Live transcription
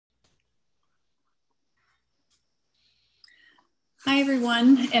Hi,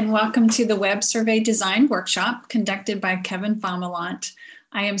 everyone, and welcome to the Web Survey Design Workshop conducted by Kevin Fomalont.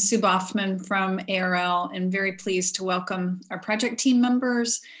 I am Sue Boffman from ARL and very pleased to welcome our project team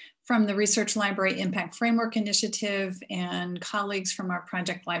members from the Research Library Impact Framework Initiative and colleagues from our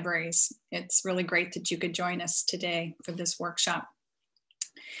project libraries. It's really great that you could join us today for this workshop.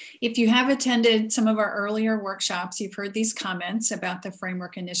 If you have attended some of our earlier workshops, you've heard these comments about the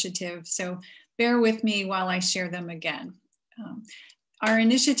Framework Initiative, so bear with me while I share them again. Our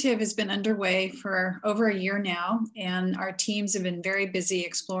initiative has been underway for over a year now, and our teams have been very busy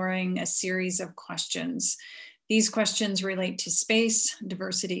exploring a series of questions. These questions relate to space,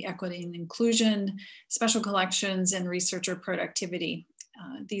 diversity, equity, and inclusion, special collections, and researcher productivity.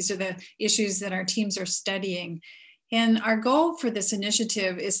 These are the issues that our teams are studying. And our goal for this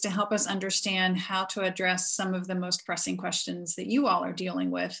initiative is to help us understand how to address some of the most pressing questions that you all are dealing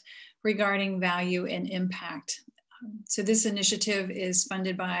with regarding value and impact. So this initiative is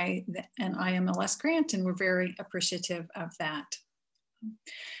funded by an IMLS grant, and we're very appreciative of that.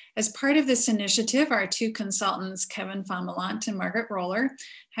 As part of this initiative, our two consultants, Kevin Fomalont and Margaret Roller,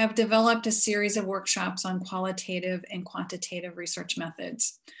 have developed a series of workshops on qualitative and quantitative research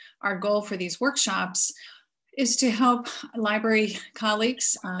methods. Our goal for these workshops is to help library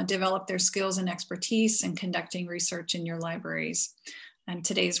colleagues develop their skills and expertise in conducting research in your libraries. And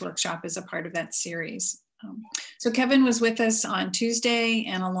today's workshop is a part of that series. So Kevin was with us on Tuesday,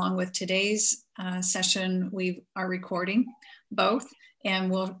 and along with today's session, we are recording both, and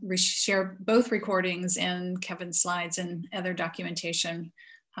we'll share both recordings and Kevin's slides and other documentation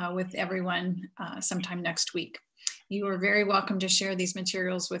with everyone sometime next week. You are very welcome to share these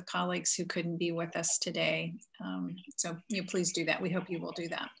materials with colleagues who couldn't be with us today. So please do that. We hope you will do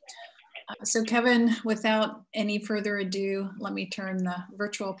that. So Kevin, without any further ado, let me turn the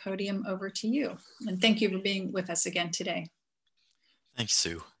virtual podium over to you. And thank you for being with us again today. Thanks,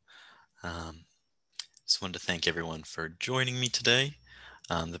 Sue. Just wanted to thank everyone for joining me today.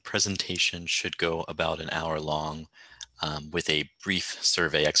 The presentation should go about an hour long with a brief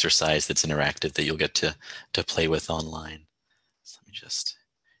survey exercise that's interactive that you'll get to play with online. So let me just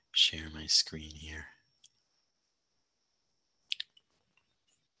share my screen here.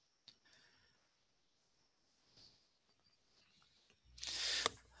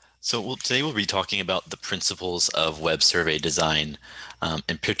 So today we'll be talking about the principles of web survey design,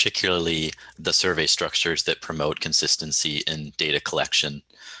 and particularly the survey structures that promote consistency in data collection.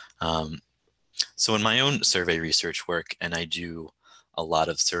 So in my own survey research work, and I do a lot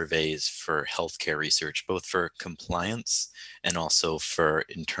of surveys for healthcare research, both for compliance and also for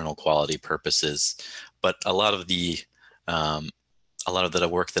internal quality purposes. But a lot of the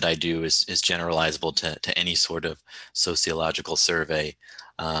work that I do is generalizable to any sort of sociological survey.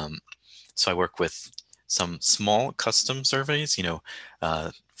 So I work with some small custom surveys,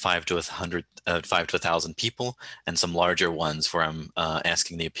 5 to 1,000 people, and some larger ones where I'm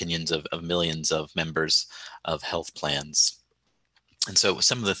asking the opinions of millions of members of health plans. And so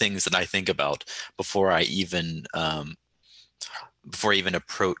some of the things that I think about before I even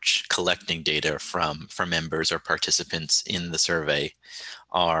approach collecting data from members or participants in the survey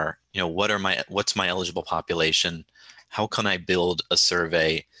are, what's my eligible population? How can I build a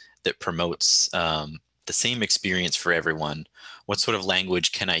survey that promotes the same experience for everyone? What sort of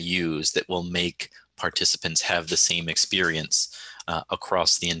language can I use that will make participants have the same experience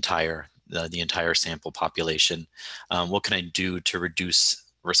across the entire sample population? What can I do to reduce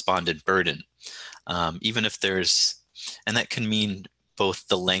respondent burden? Even if and that can mean both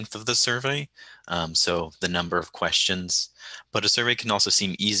the length of the survey, so the number of questions, but a survey can also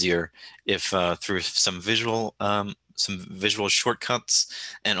seem easier if through some visual shortcuts,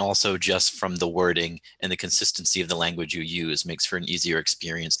 and also just from the wording and the consistency of the language you use makes for an easier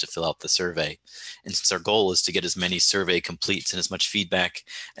experience to fill out the survey. And since our goal is to get as many survey completes and as much feedback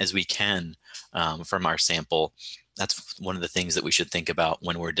as we can from our sample, that's one of the things that we should think about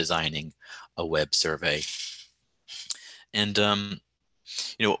when we're designing a web survey. And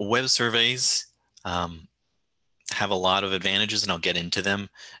web surveys have a lot of advantages, and I'll get into them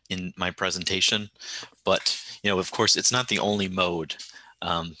in my presentation. But of course, it's not the only mode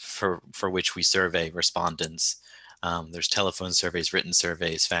for which we survey respondents. There's telephone surveys, written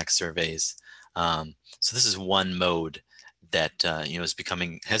surveys, fax surveys. So this is one mode that has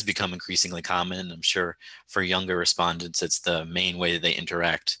become increasingly common. I'm sure for younger respondents, it's the main way that they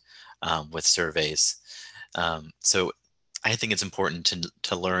interact with surveys. So I think it's important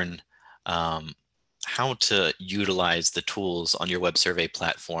to learn how to utilize the tools on your web survey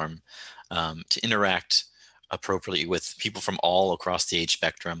platform to interact appropriately with people from all across the age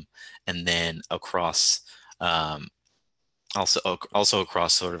spectrum, and then across also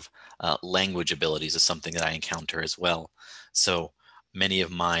across sort of language abilities is something that I encounter as well. So many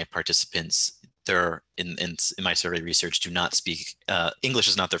of my participants, they're in my survey research, do not speak English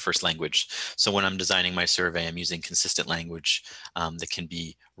is not their first language. So when I'm designing my survey, I'm using consistent language that can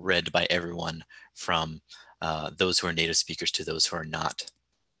be read by everyone, from those who are native speakers to those who are not.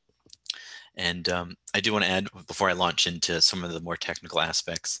 And I do want to add, before I launch into some of the more technical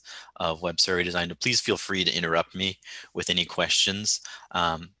aspects of web survey design, to please feel free to interrupt me with any questions.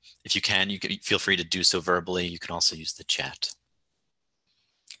 If you can feel free to do so verbally. You can also use the chat.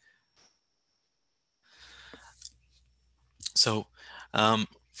 So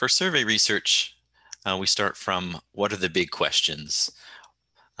for survey research, we start from, what are the big questions?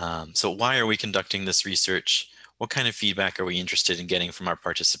 So why are we conducting this research? What kind of feedback are we interested in getting from our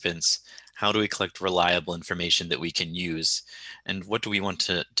participants? How do we collect reliable information that we can use? And what do we want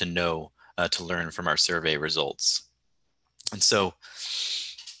to know, to learn from our survey results? And so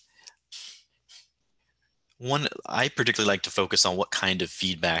I particularly like to focus on what kind of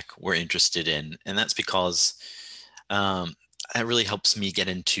feedback we're interested in. And that's because that really helps me get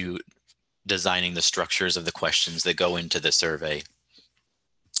into designing the structures of the questions that go into the survey.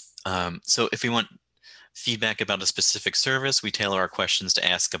 So if we want feedback about a specific service, we tailor our questions to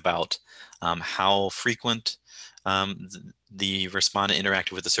ask about how frequent the respondent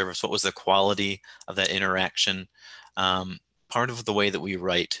interacted with the service, what was the quality of that interaction. Part of the way that we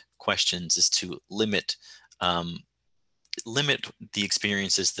write questions is to limit the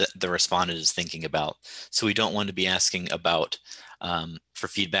experiences that the respondent is thinking about. So we don't want to be asking about for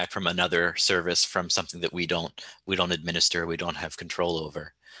feedback from another service, from something that we don't administer, we don't have control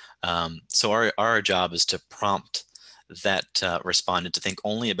over. So our job is to prompt that respondent to think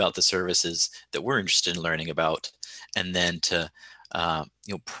only about the services that we're interested in learning about, and then to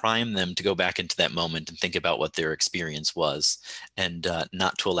prime them to go back into that moment and think about what their experience was, and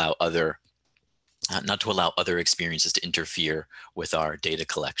not to allow other experiences to interfere with our data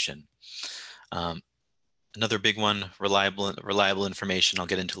collection. Another big one, reliable information. I'll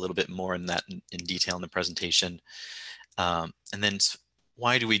get into a little bit more in that in detail in the presentation. And then,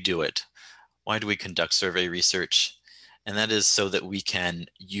 why do we do it? Why do we conduct survey research? And that is so that we can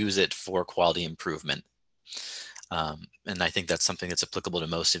use it for quality improvement. And I think that's something that's applicable to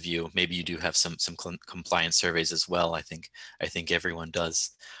most of you. Maybe you do have some compliance surveys as well. I think everyone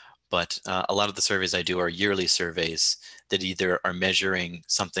does. But a lot of the surveys I do are yearly surveys that either are measuring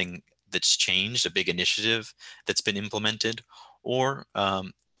something that's changed, a big initiative that's been implemented, or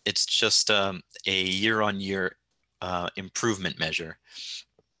it's just a year-on-year improvement measure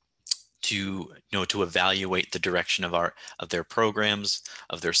to evaluate the direction of their programs,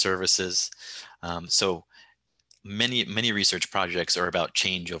 of their services. So many research projects are about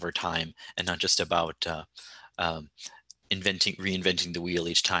change over time, and not just about reinventing the wheel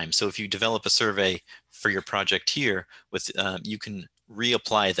each time. So if you develop a survey for your project here, you can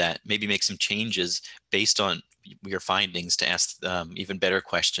reapply that, maybe make some changes based on your findings to ask even better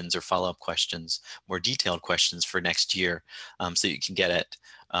questions or follow-up questions, more detailed questions for next year, so you can get at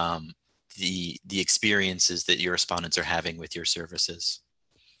the experiences that your respondents are having with your services.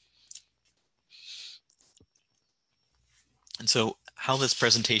 And so how this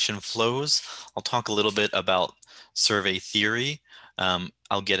presentation flows, I'll talk a little bit about survey theory.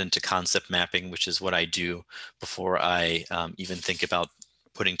 I'll get into concept mapping, which is what I do before I even think about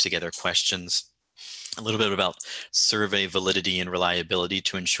putting together questions. A little bit about survey validity and reliability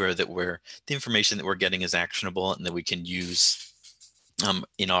to ensure that the information that we're getting is actionable and that we can use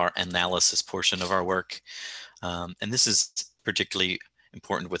in our analysis portion of our work. And this is particularly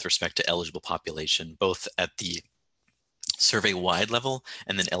important with respect to eligible population, both at the survey-wide level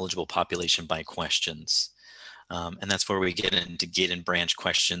and then eligible population by questions. And that's where we get into gate and branch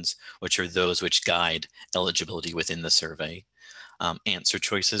questions, which are those which guide eligibility within the survey. Answer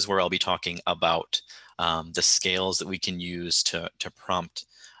choices, where I'll be talking about the scales that we can use to prompt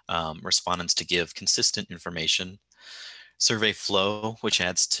respondents to give consistent information. Survey flow, which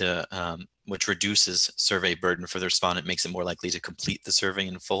reduces survey burden for the respondent, makes it more likely to complete the survey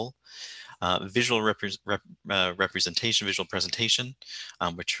in full. Visual representation, visual presentation,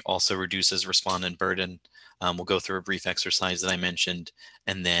 which also reduces respondent burden. We'll go through a brief exercise that I mentioned,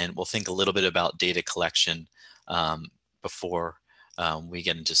 and then we'll think a little bit about data collection before we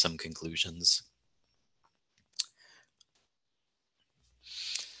get into some conclusions.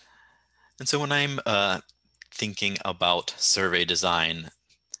 And so when I'm thinking about survey design,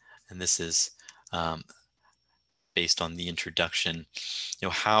 and this is based on the introduction,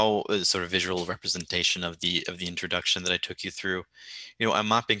 how sort of visual representation of the introduction that I took you through. I'm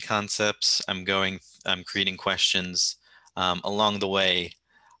mapping concepts, I'm creating questions, along the way,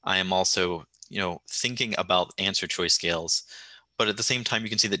 I am also, thinking about answer choice scales, but at the same time, you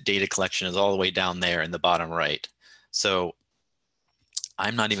can see that data collection is all the way down there in the bottom right. So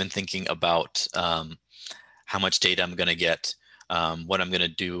I'm not even thinking about how much data I'm going to get, what I'm going to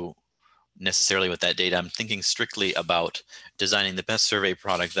do necessarily with that data. I'm thinking strictly about designing the best survey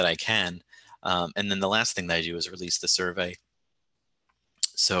product that I can. And then the last thing that I do is release the survey.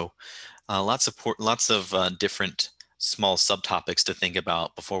 So lots of different small subtopics to think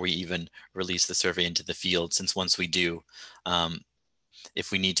about before we even release the survey into the field, since once we do,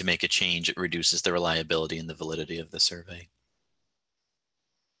 if we need to make a change, it reduces the reliability and the validity of the survey.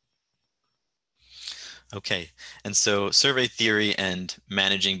 Okay, and so survey theory and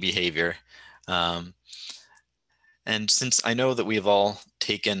managing behavior. And since I know that we've all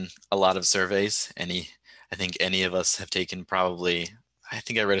taken a lot of surveys, I think any of us have taken probably, I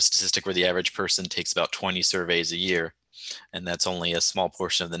think I read a statistic where the average person takes about 20 surveys a year, and that's only a small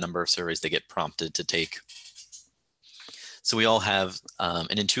portion of the number of surveys they get prompted to take. So we all have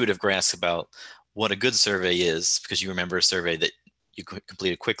an intuitive grasp about what a good survey is, because you remember a survey that you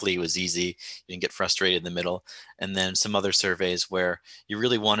completed quickly, was easy, you didn't get frustrated in the middle, and then some other surveys where you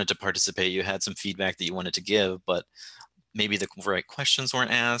really wanted to participate, you had some feedback that you wanted to give, but maybe the right questions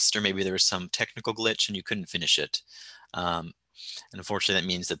weren't asked, or maybe there was some technical glitch and you couldn't finish it. And unfortunately, that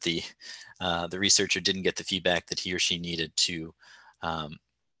means that the researcher didn't get the feedback that he or she needed to,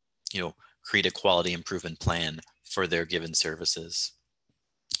 create a quality improvement plan for their given services.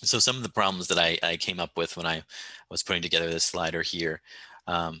 So some of the problems that I came up with when I was putting together this slide are here.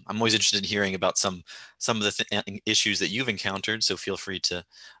 I'm always interested in hearing about some of the issues that you've encountered, so feel free to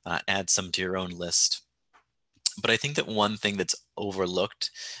add some to your own list. But I think that one thing that's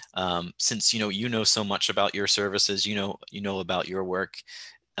overlooked, since you know so much about your services, you know about your work,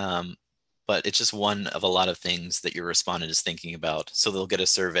 but it's just one of a lot of things that your respondent is thinking about. So they'll get a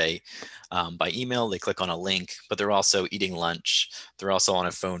survey by email, they click on a link, but they're also eating lunch, they're also on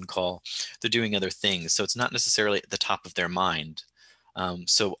a phone call, they're doing other things. So it's not necessarily at the top of their mind.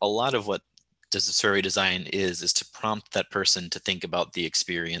 So a lot of what does the survey design is to prompt that person to think about the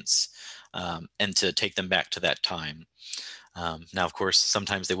experience and to take them back to that time. Now, of course,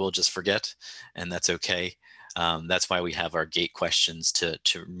 sometimes they will just forget, and that's okay. That's why we have our gate questions to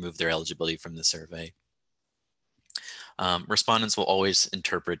remove their eligibility from the survey. Respondents will always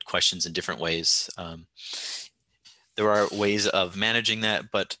interpret questions in different ways. There are ways of managing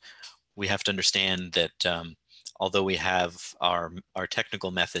that, but we have to understand that although we have our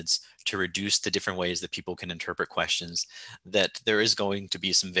technical methods to reduce the different ways that people can interpret questions, that there is going to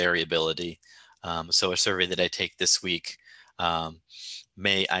be some variability. So a survey that I take this week, I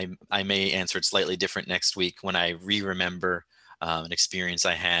may answer it slightly different next week when I remember an experience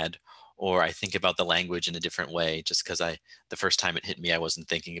I had, or I think about the language in a different way, just because the first time it hit me, I wasn't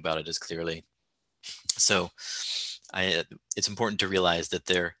thinking about it as clearly. So it's important to realize that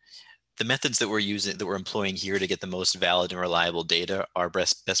the methods that we're employing here to get the most valid and reliable data are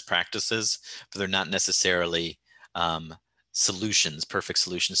best practices, but they're not necessarily perfect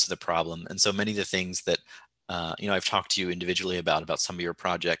solutions to the problem. And so many of the things that I've talked to you individually about some of your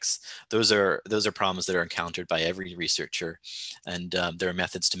projects, those are problems that are encountered by every researcher, and there are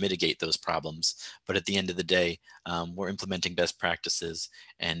methods to mitigate those problems. But at the end of the day, we're implementing best practices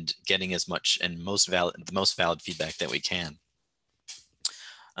and getting as much and the most valid feedback that we can.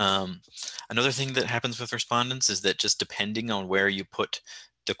 Another thing that happens with respondents is that just depending on where you put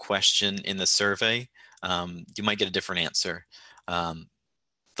the question in the survey, you might get a different answer. And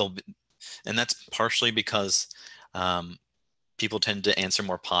that's partially because people tend to answer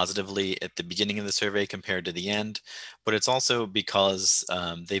more positively at the beginning of the survey compared to the end, but it's also because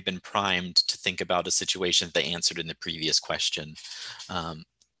they've been primed to think about a situation that they answered in the previous question.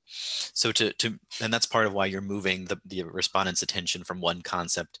 So and that's part of why you're moving the respondent's attention from one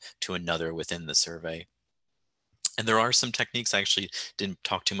concept to another within the survey. And there are some techniques. I actually didn't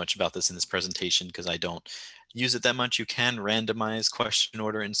talk too much about this in this presentation because I don't use it that much. You can randomize question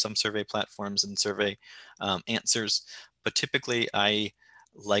order in some survey platforms and survey answers, but typically I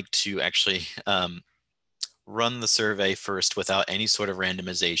like to actually run the survey first without any sort of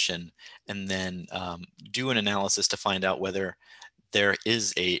randomization, and then do an analysis to find out whether there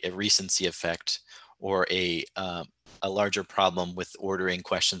is a recency effect or a larger problem with ordering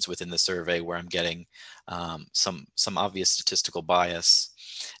questions within the survey where I'm getting some obvious statistical bias.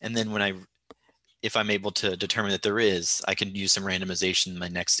 And then if I'm able to determine that there is, I can use some randomization in my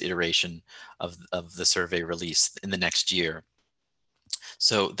next iteration of the survey release in the next year.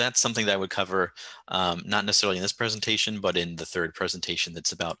 So that's something that I would cover, not necessarily in this presentation, but in the third presentation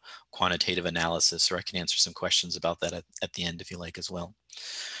that's about quantitative analysis, or I can answer some questions about that at the end if you like as well.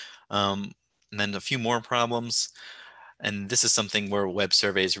 And then a few more problems. And this is something where web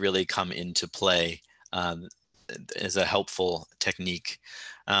surveys really come into play as a helpful technique.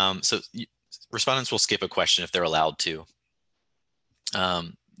 So respondents will skip a question if they're allowed to.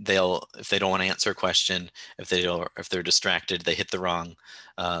 If they don't want to answer a question, if they're distracted, they hit the wrong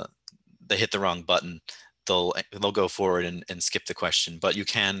button, they'll go forward and skip the question. But you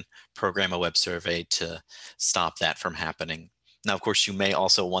can program a web survey to stop that from happening. Now, of course, you may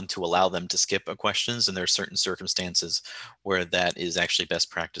also want to allow them to skip questions, and there are certain circumstances where that is actually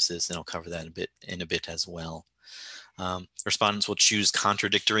best practices, and I'll cover that in a bit as well. Respondents will choose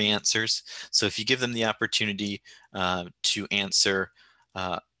contradictory answers. So if you give them the opportunity to answer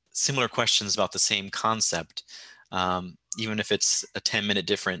similar questions about the same concept, even if it's a 10-minute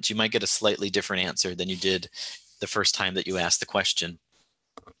difference, you might get a slightly different answer than you did the first time that you asked the question.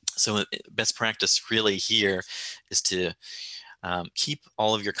 So best practice really here is to keep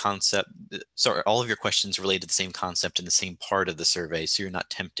all of your questions related to the same concept in the same part of the survey, so you're not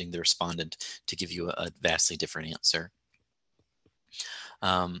tempting the respondent to give you a vastly different answer.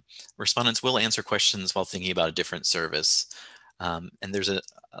 Respondents will answer questions while thinking about a different service. And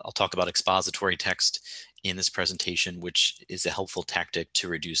I'll talk about expository text in this presentation, which is a helpful tactic to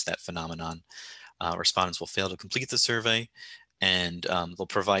reduce that phenomenon. Respondents will fail to complete the survey, and they'll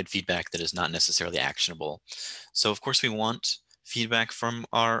provide feedback that is not necessarily actionable. So of course we want feedback from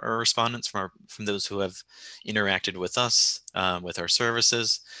our respondents, from those who have interacted with us, with our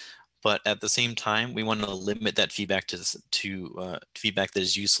services. But at the same time, we want to limit that feedback to feedback that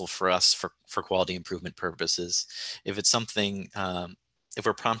is useful for us for quality improvement purposes. If it's something, if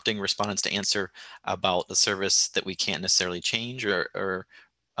we're prompting respondents to answer about a service that we can't necessarily change, or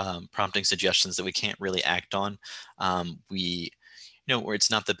prompting suggestions that we can't really act on, where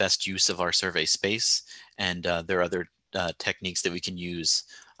it's not the best use of our survey space, and there are other techniques that we can use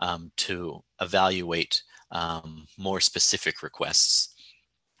to evaluate more specific requests.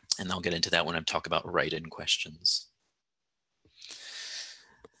 And I'll get into that when I talk about write-in questions.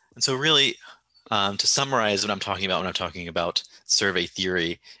 And so really, to summarize what I'm talking about when I'm talking about survey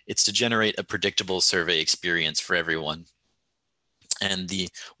theory, it's to generate a predictable survey experience for everyone. And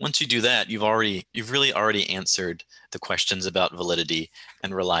once you do that, you've really already answered the questions about validity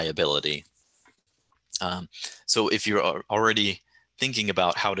and reliability. So if you're already thinking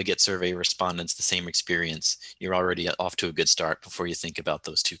about how to get survey respondents the same experience, you're already off to a good start before you think about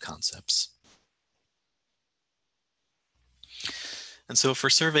those two concepts. And so for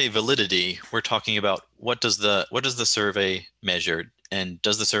survey validity, we're talking about what does the survey measure, and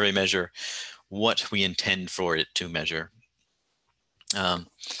does the survey measure what we intend for it to measure? And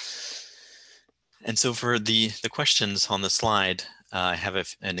so for the questions on the slide, I have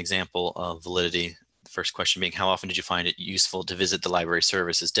an example of validity. The first question being, how often did you find it useful to visit the library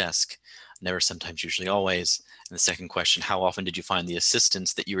services desk? Never, sometimes, usually, always. And the second question, how often did you find the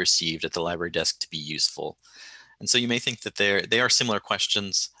assistance that you received at the library desk to be useful? And so you may think that they are similar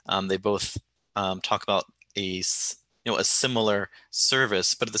questions. They both talk about a similar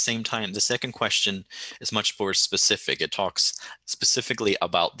service, but at the same time, the second question is much more specific. It talks specifically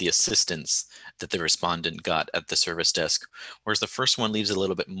about the assistance that the respondent got at the service desk, whereas the first one leaves a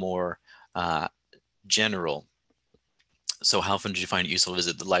little bit more general. So how often did you find it useful to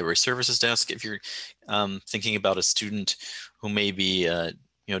visit the library services desk? If you're thinking about a student who maybe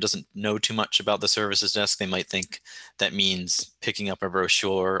doesn't know too much about the services desk, they might think that means picking up a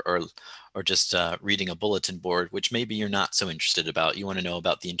brochure or just reading a bulletin board, which maybe you're not so interested about. You want to know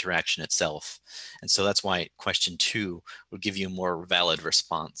about the interaction itself. And so that's why question 2 would give you a more valid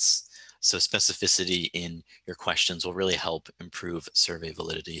response. So specificity in your questions will really help improve survey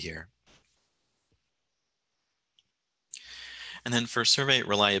validity here. And then for survey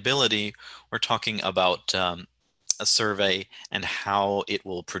reliability, we're talking about a survey and how it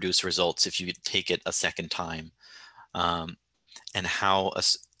will produce results if you take it a second time, and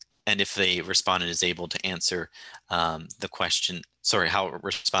if the respondent is able to answer the question, how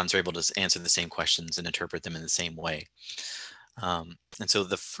respondents are able to answer the same questions and interpret them in the same way. And so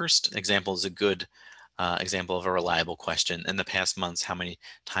the first example is a good example of a reliable question. In the past months, how many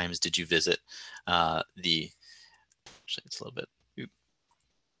times did you visit actually, it's a little bit,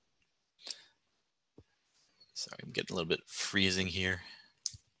 sorry, I'm getting a little bit freezing here.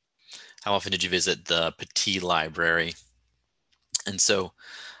 How often did you visit the Petit Library? And so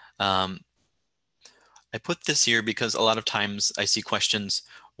I put this here because a lot of times I see questions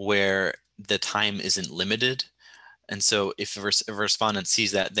where the time isn't limited. And so if a respondent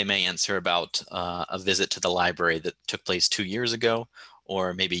sees that, they may answer about a visit to the library that took place 2 years ago,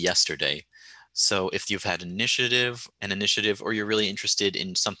 or maybe yesterday. So if you've had an initiative, or you're really interested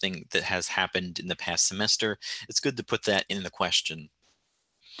in something that has happened in the past semester, it's good to put that in the question.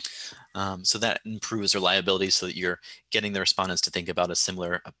 So that improves reliability so that you're getting the respondents to think about a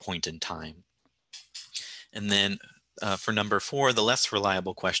similar point in time. And then for number 4, the less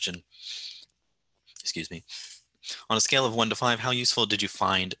reliable question, excuse me, on a scale of 1 to 5, how useful did you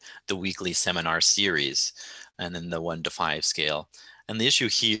find the weekly seminar series? And then the 1 to 5 scale. And the issue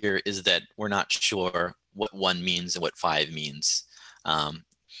here is that we're not sure what 1 means and what 5 means. And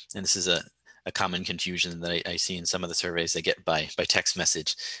this is a common confusion that I see in some of the surveys I get by text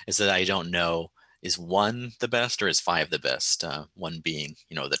message, is that I don't know, is 1 the best or is 5 the best? 1 being,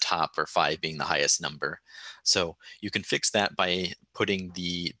 the top, or 5 being the highest number. So you can fix that by putting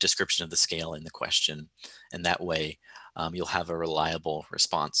the description of the scale in the question. And that way you'll have a reliable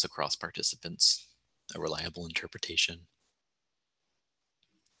response across participants, a reliable interpretation.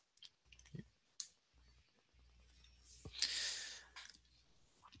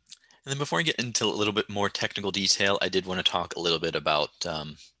 And then before I get into a little bit more technical detail, I did want to talk a little bit about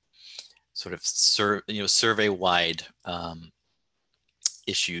sort of survey-wide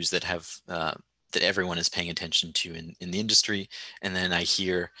issues that have that everyone is paying attention to in the industry. And then I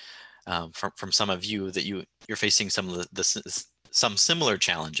hear from some of you that you're facing some similar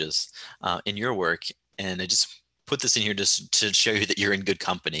challenges in your work, and I just put this in here just to show you that you're in good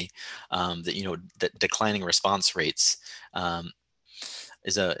company. That declining response rates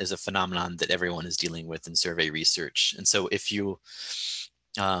is a phenomenon that everyone is dealing with in survey research. And so if you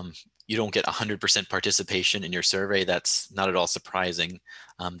don't get 100% participation in your survey, that's not at all surprising.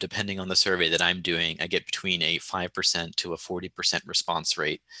 Depending on the survey that I'm doing, I get between a 5% to a 40% response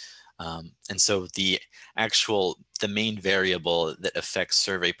rate. And so the main variable that affects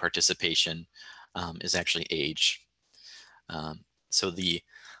survey participation is actually age. So the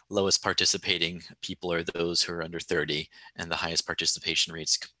lowest participating people are those who are under 30, and the highest participation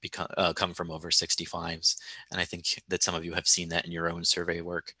rates come from over 65s. And I think that some of you have seen that in your own survey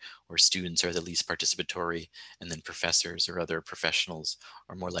work, where students are the least participatory, and then professors or other professionals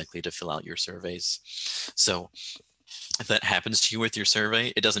are more likely to fill out your surveys. So if that happens to you with your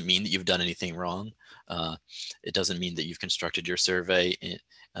survey, it doesn't mean that you've done anything wrong. It doesn't mean that you've constructed your survey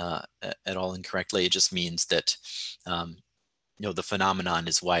at all incorrectly. It just means that the phenomenon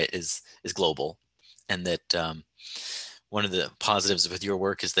is why it is global, and that one of the positives with your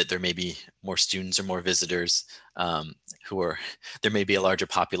work is that there may be more students or more visitors there may be a larger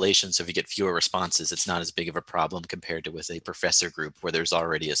population. So if you get fewer responses, it's not as big of a problem compared to with a professor group where there's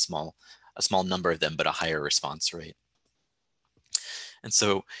already a small number of them, but a higher response rate. And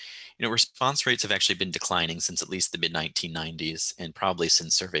so, response rates have actually been declining since at least the mid-1990s, and probably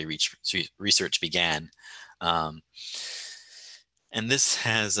since survey research began. And this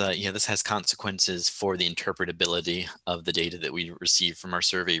has consequences for the interpretability of the data that we receive from our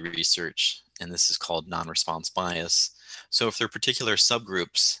survey research, and this is called non-response bias. So if there are particular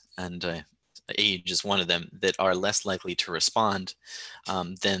subgroups, and age is one of them, that are less likely to respond,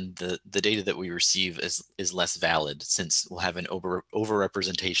 then the data that we receive is less valid, since we'll have an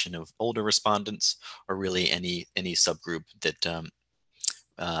overrepresentation of older respondents, or really any subgroup that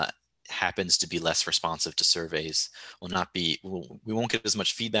happens to be less responsive to surveys. We won't get as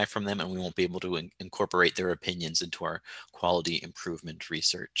much feedback from them, and we won't be able to incorporate their opinions into our quality improvement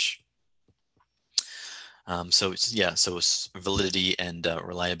research. So validity and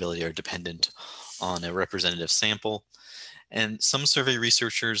reliability are dependent on a representative sample. And some survey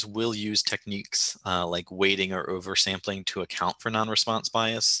researchers will use techniques like weighting or oversampling to account for non-response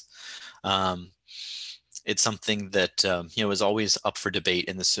bias. It's something that is always up for debate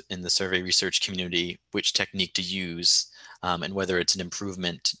in the survey research community, which technique to use, and whether it's an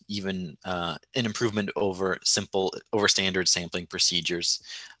improvement, even an improvement over standard sampling procedures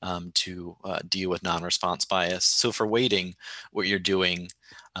to deal with non-response bias. So for weighting, what you're doing,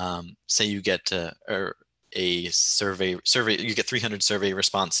 say you get a survey, you get 300 survey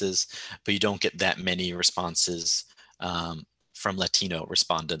responses, but you don't get that many responses from Latino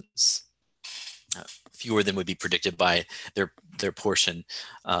respondents. Fewer than would be predicted by their portion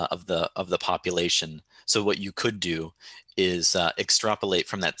of the population. So what you could do is extrapolate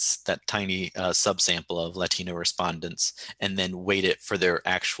from that tiny subsample of Latino respondents, and then weight it for their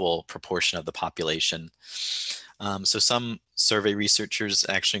actual proportion of the population. So some survey researchers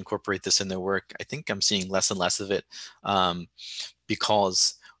actually incorporate this in their work. I think I'm seeing less and less of it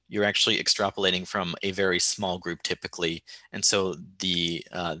because you're actually extrapolating from a very small group typically. And so the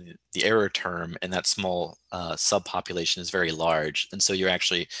error term in that small subpopulation is very large. And so you're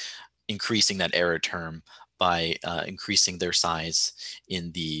actually increasing that error term by increasing their size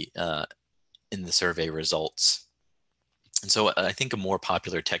in the survey results. And so I think a more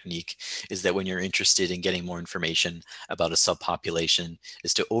popular technique is that when you're interested in getting more information about a subpopulation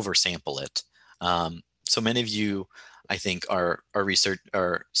is to oversample it. So many of you, I think, are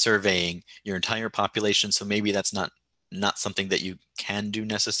surveying your entire population. So maybe that's not something that you can do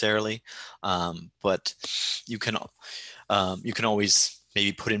necessarily, but you can always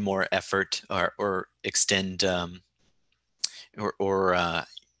maybe put in more effort or extend or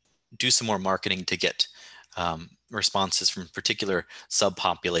do some more marketing to get responses from particular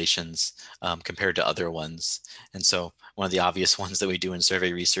subpopulations compared to other ones. And so one of the obvious ones that we do in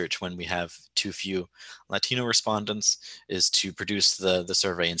survey research when we have too few Latino respondents is to produce the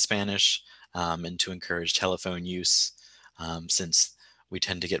survey in Spanish and to encourage telephone use, since we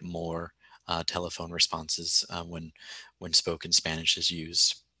tend to get more telephone responses when spoken Spanish is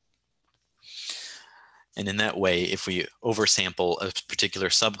used. And in that way, if we oversample a particular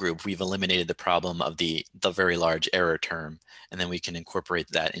subgroup, we've eliminated the problem of the very large error term, and then we can incorporate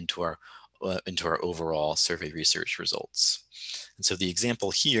that into our overall survey research results. And so the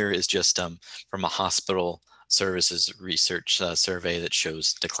example here is just from a hospital services research survey that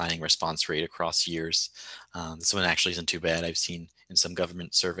shows declining response rate across years. This one actually isn't too bad. I've seen in some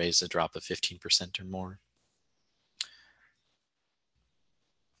government surveys a drop of 15% or more.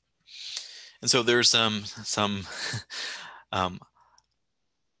 And so there's some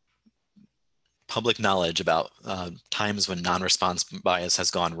public knowledge about times when non-response bias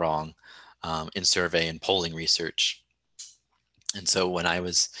has gone wrong in survey and polling research. And so when I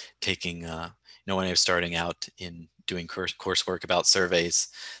was taking, when I was starting out in doing coursework about surveys,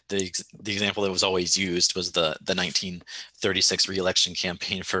 the example that was always used was the 1936 re-election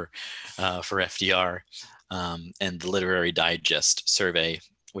campaign for FDR and the Literary Digest survey,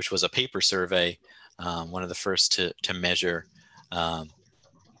 which was a paper survey, one of the first to measure a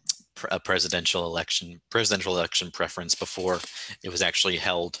presidential election preference before it was actually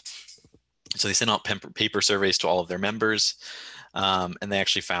held. So they sent out paper surveys to all of their members, and they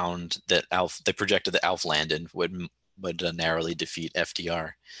actually found that they projected that Alf Landon would narrowly defeat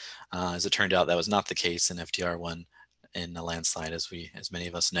FDR. As it turned out, that was not the case, and FDR won in a landslide, as many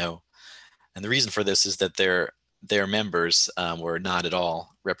of us know. And the reason for this is that their members were not at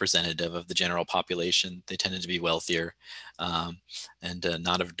all representative of the general population. They tended to be wealthier and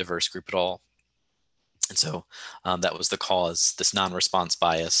not a diverse group at all. And so that was the cause, this non-response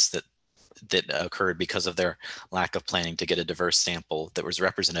bias that occurred because of their lack of planning to get a diverse sample that was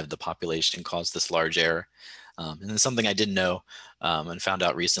representative of the population caused this large error. And then something I didn't know and found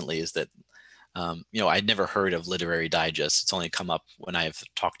out recently is that I'd never heard of Literary Digest. It's only come up when I've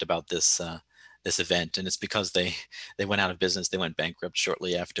talked about this event, and it's because they went out of business. They went bankrupt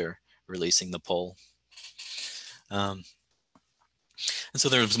shortly after releasing the poll. And so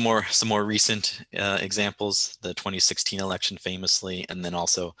there's some more recent examples, the 2016 election famously, and then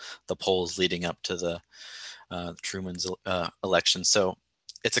also the polls leading up to the Truman's election. So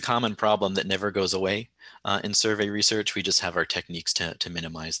it's a common problem that never goes away in survey research. We just have our techniques to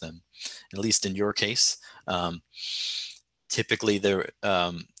minimize them. At least in your case, typically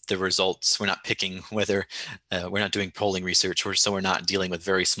the results, we're not picking whether we're not doing polling research, so we're not dealing with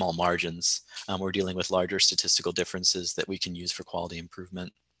very small margins. We're dealing with larger statistical differences that we can use for quality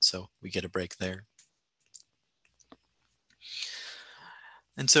improvement. So we get a break there.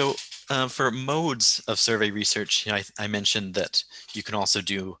 And so for modes of survey research, I mentioned that you can also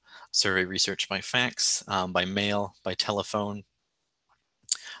do survey research by fax, by mail, by telephone.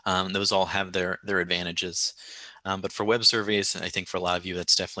 Those all have their advantages. But for web surveys, I think for a lot of you,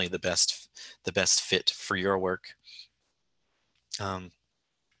 that's definitely the best fit for your work.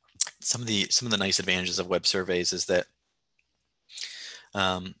 Some of the nice advantages of web surveys is that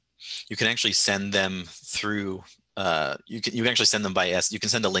you can actually send them through. You can actually send them you can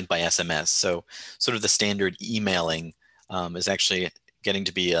send a link by SMS. So sort of the standard emailing is actually getting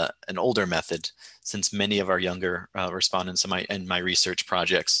to be an older method, since many of our younger respondents in my research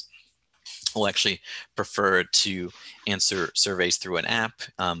projects will actually prefer to answer surveys through an app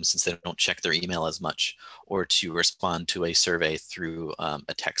since they don't check their email as much, or to respond to a survey through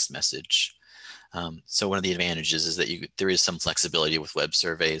a text message. So one of the advantages is that there is some flexibility with web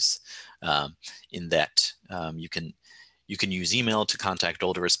surveys in that you can use email to contact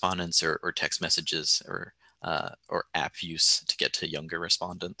older respondents or text messages or or app use to get to younger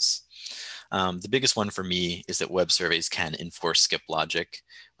respondents. The biggest one for me is that web surveys can enforce skip logic,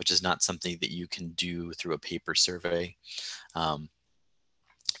 which is not something that you can do through a paper survey.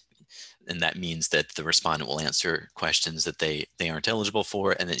 And that means that the respondent will answer questions that they aren't eligible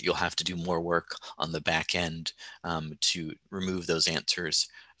for, and that you'll have to do more work on the back end to remove those answers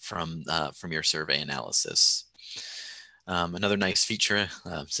from your survey analysis. Another nice feature,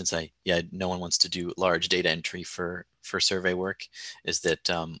 since no one wants to do large data entry for survey work, is that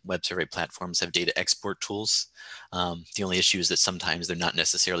web survey platforms have data export tools. The only issue is that sometimes they're not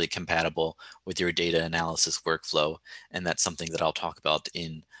necessarily compatible with your data analysis workflow, and that's something that I'll talk about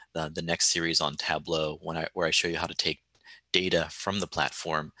in the next series on Tableau, where I show you how to take data from the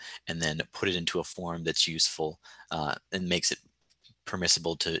platform and then put it into a form that's useful and makes it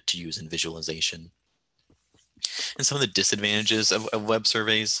permissible to use in visualization. And some of the disadvantages of web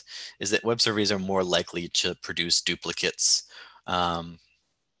surveys is that web surveys are more likely to produce duplicates.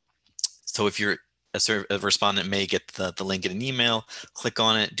 So if you're a respondent may get the link in an email, click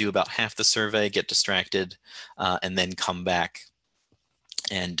on it, do about half the survey, get distracted, and then come back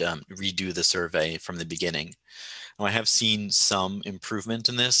and redo the survey from the beginning. Now, I have seen some improvement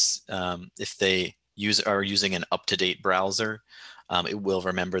in this. If they are using an up-to-date browser, it will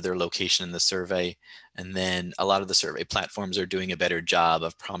remember their location in the survey. And then a lot of the survey platforms are doing a better job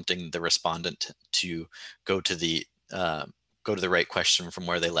of prompting the respondent to go to the right question from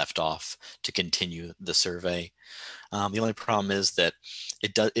where they left off to continue the survey. The only problem is that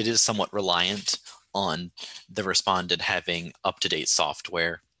it is somewhat reliant on the respondent having up-to-date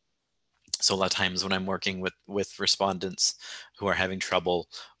software. So a lot of times when I'm working with respondents who are having trouble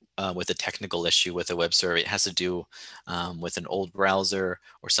with a technical issue with a web survey, it has to do with an old browser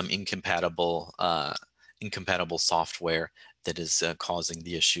or some incompatible software that is causing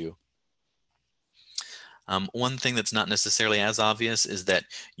the issue. One thing that's not necessarily as obvious is that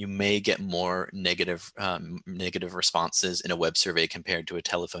you may get more negative responses in a web survey compared to a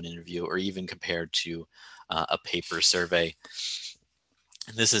telephone interview, or even compared to a paper survey.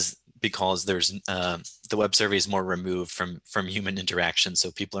 And this is because there's the web survey is more removed from human interaction,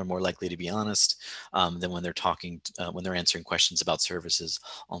 so people are more likely to be honest than when they're answering questions about services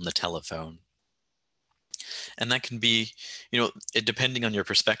on the telephone. And that can be, depending on your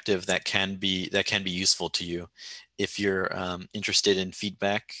perspective, that can be useful to you. If you're interested in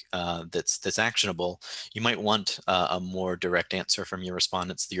feedback that's actionable, you might want a more direct answer from your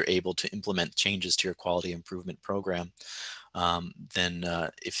respondents that you're able to implement changes to your quality improvement program than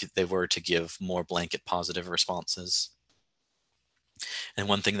if they were to give more blanket positive responses. And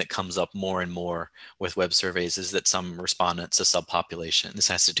one thing that comes up more and more with web surveys is that some respondents, a subpopulation, this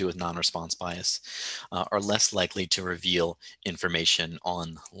has to do with non-response bias, are less likely to reveal information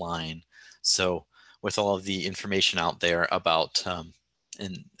online. So with all of the information out there about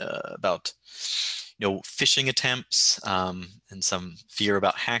phishing attempts and some fear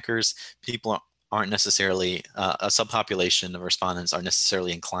about hackers, people aren't necessarily, a subpopulation of respondents aren't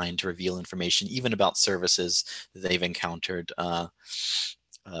necessarily inclined to reveal information even about services that they've encountered on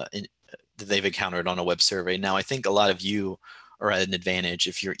a web survey. Now, I think a lot of you are at an advantage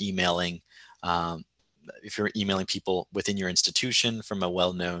if you're emailing people within your institution from a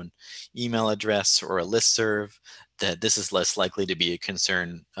well-known email address or a listserv, that this is less likely to be a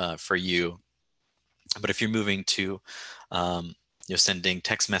concern for you. But if you're moving to sending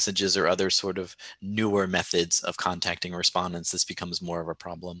text messages or other sort of newer methods of contacting respondents, this becomes more of a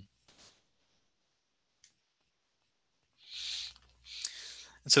problem.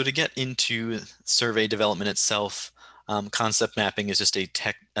 And so to get into survey development itself, concept mapping is just a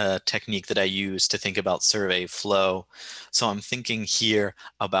technique that I use to think about survey flow. So I'm thinking here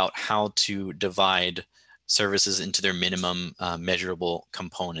about how to divide services into their minimum measurable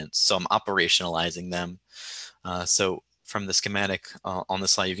components. So I'm operationalizing them. So from the schematic on the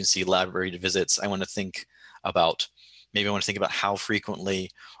slide, you can see library visits. I want to think about how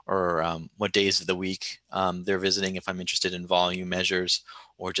frequently or what days of the week they're visiting, if I'm interested in volume measures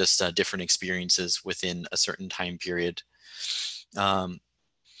or just different experiences within a certain time period. And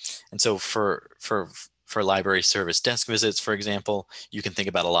so for library service desk visits, for example, you can think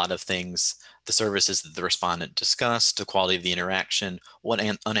about a lot of things: the services that the respondent discussed, the quality of the interaction, what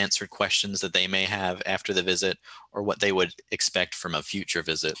unanswered questions that they may have after the visit, or what they would expect from a future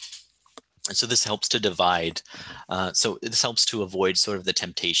visit. And so this helps to divide. So this helps to avoid sort of the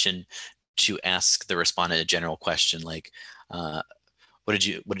temptation to ask the respondent a general question like, what did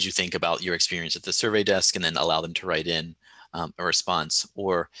you think about your experience at the survey desk, and then allow them to write in a response,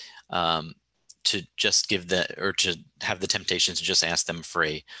 or to just give or to have the temptation to just ask them for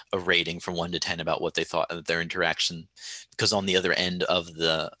a rating from 1 to 10 about what they thought of their interaction, because on the other end of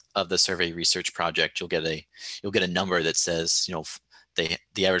the survey research project, you'll get a number that says,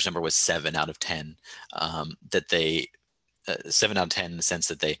 the average number was 7 out of 10, that they 7 out of 10 in the sense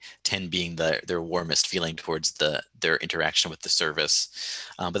that 10 being their warmest feeling towards their interaction with the service.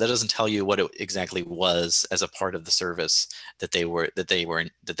 But that doesn't tell you what it exactly was as a part of the service that they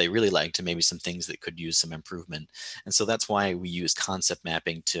really liked, and maybe some things that could use some improvement. And so that's why we use concept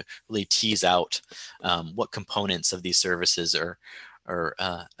mapping to really tease out what components of these services that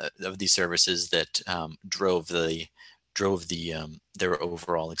drove their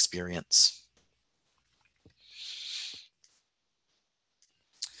overall experience.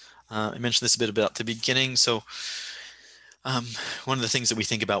 I mentioned this a bit about the beginning. So one of the things that we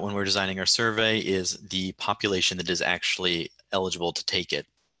think about when we're designing our survey is the population that is actually eligible to take it.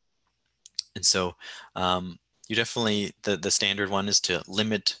 And so you definitely, the standard one is to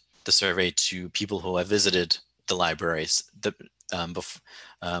limit the survey to people who have visited the libraries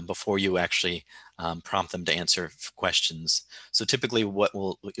before you actually prompt them to answer questions. So typically what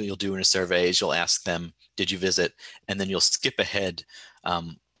you'll do in a survey is you'll ask them, did you visit? And then you'll skip ahead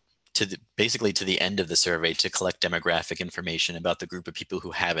basically to the end of the survey to collect demographic information about the group of people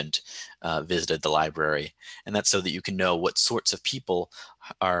who haven't visited the library. And that's so that you can know what sorts of people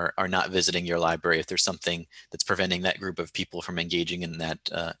are not visiting your library, if there's something that's preventing that group of people from engaging in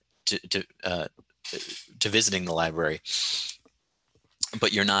that, to visiting the library.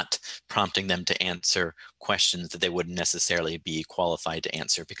 But you're not prompting them to answer questions that they wouldn't necessarily be qualified to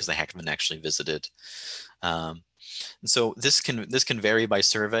answer because they haven't actually visited. And so this can vary by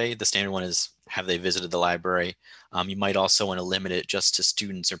survey. The standard one is, have they visited the library? You might also want to limit it just to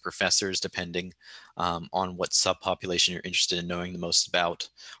students or professors, depending on what subpopulation you're interested in knowing the most about,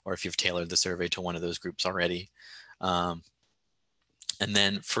 or if you've tailored the survey to one of those groups already. And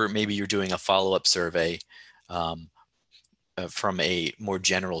then for maybe you're doing a follow-up survey from a more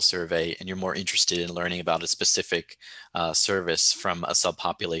general survey, and you're more interested in learning about a specific service from a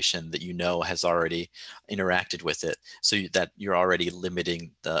subpopulation that you know has already interacted with it, so that you're already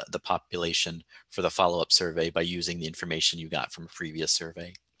limiting the population for the follow-up survey by using the information you got from a previous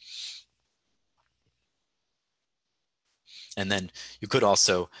survey. And then you could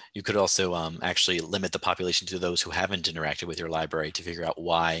also actually limit the population to those who haven't interacted with your library to figure out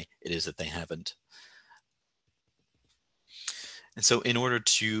why it is that they haven't. And so in order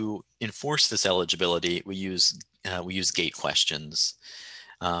to enforce this eligibility, we use gate questions.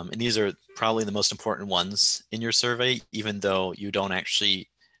 And these are probably the most important ones in your survey, even though you don't actually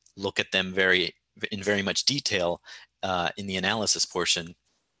look at them in very much detail in the analysis portion,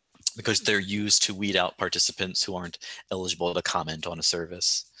 because they're used to weed out participants who aren't eligible to comment on a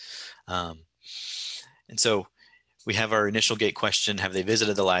service. And so we have our initial gate question, have they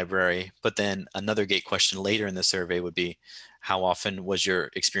visited the library? But then another gate question later in the survey would be, how often was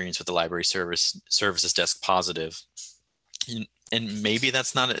your experience with the library services desk positive? And maybe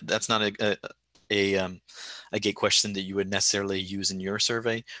that's not a gate question that you would necessarily use in your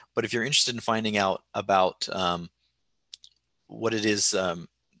survey. But if you're interested in finding out about what it is,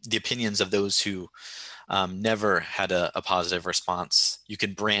 the opinions of those who never had a positive response, you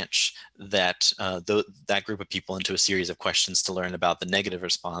can branch that group of people into a series of questions to learn about the negative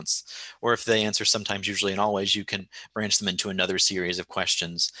response. Or if they answer sometimes, usually, and always, you can branch them into another series of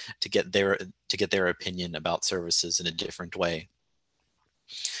questions to get their opinion about services in a different way.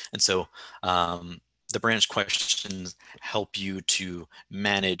 And so the branch questions help you to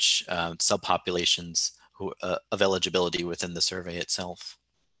manage subpopulations of eligibility within the survey itself.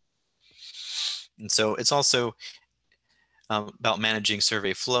 And so it's also about managing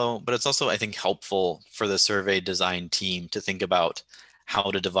survey flow, but it's also, I think, helpful for the survey design team to think about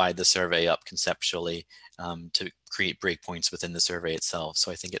how to divide the survey up conceptually to create breakpoints within the survey itself.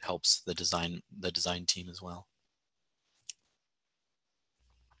 So I think it helps the design team as well.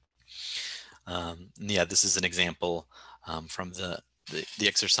 Yeah, this is an example from the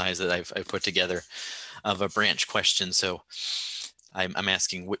exercise that I've put together of a branch question. So I'm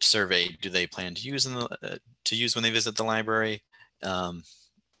asking, which survey do they plan to use when they visit the library? And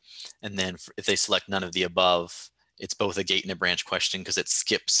then if they select none of the above, it's both a gate and a branch question, because it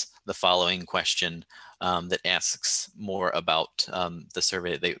skips the following question that asks more about the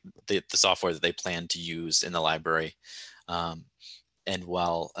survey, the software that they plan to use in the library, and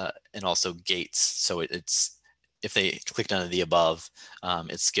also gates. So it's if they click none of the above,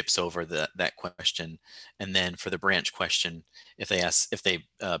 it skips over that question. And then for the branch question, if they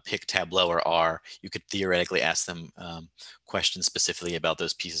pick Tableau or R, you could theoretically ask them questions specifically about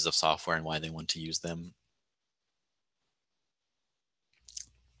those pieces of software and why they want to use them.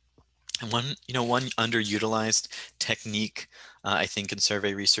 And one underutilized technique, I think, in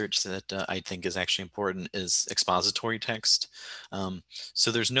survey research that I think is actually important is expository text.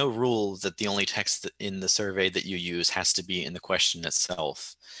 So there's no rule that the only text in the survey that you use has to be in the question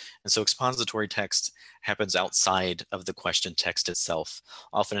itself. And so expository text happens outside of the question text itself,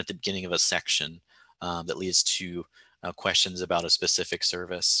 often at the beginning of a section that leads to questions about a specific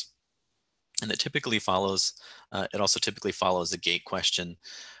service. And it typically follows, it also typically follows a gate question.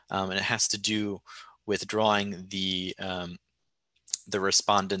 And it has to do with drawing the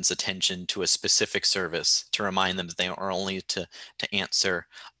respondent's attention to a specific service to remind them that they are only to answer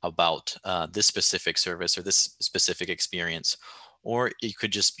about this specific service or this specific experience. Or you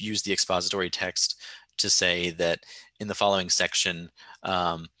could just use the expository text to say that in the following section,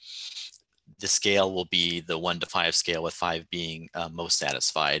 the scale will be the 1 to 5 scale, with 5 being most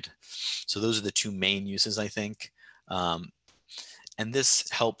satisfied. So those are the two main uses, I think. And this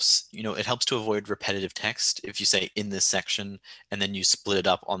helps, it helps to avoid repetitive text. If you say in this section and then you split it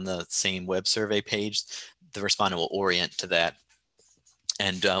up on the same web survey page, the respondent will orient to that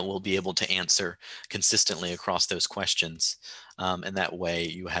and will be able to answer consistently across those questions. And that way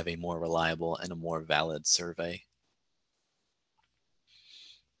you have a more reliable and a more valid survey.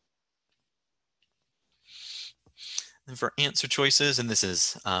 And for answer choices, and this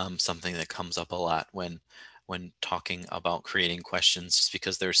is something that comes up a lot when talking about creating questions, just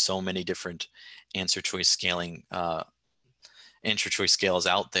because there's so many different answer choice scales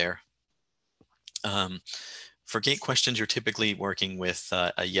out there. For gate questions, you're typically working with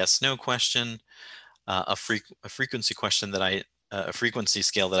a yes/no question, a frequency question that a frequency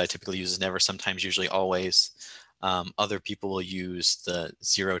scale that I typically use is never, sometimes, usually, always. Other people will use the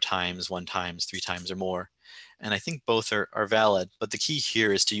 0 times, 1 times, 3 times, or more. And I think both are valid, but the key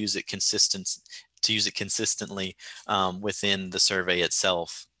here is to use it consistently within the survey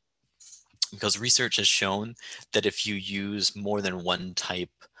itself. Because research has shown that if you use more than one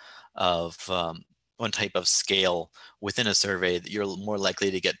type of scale within a survey, that you're more likely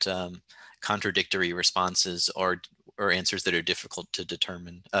to get contradictory responses or answers that are difficult to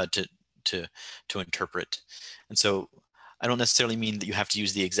determine, to interpret. And so I don't necessarily mean that you have to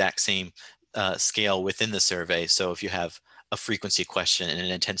use the exact same scale within the survey. So if you have a frequency question and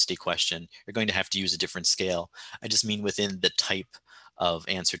an intensity question, you're going to have to use a different scale. I just mean within the type of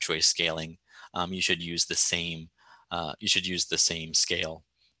answer choice scaling, you should use the same. Scale.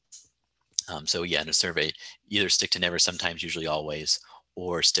 So yeah, in a survey, either stick to never, sometimes, usually, always,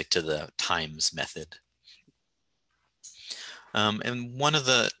 or stick to the times method. And I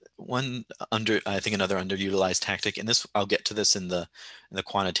think another underutilized tactic, and this, I'll get to this in the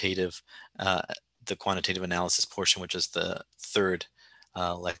quantitative analysis portion, which is the third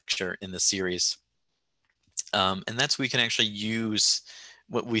lecture in the series. And that's, we can actually use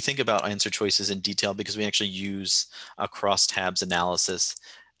what we think about answer choices in detail, because we actually use a crosstabs analysis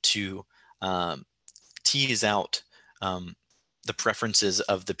to tease out the preferences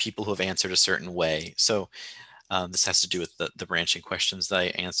of the people who have answered a certain way. So this has to do with the branching questions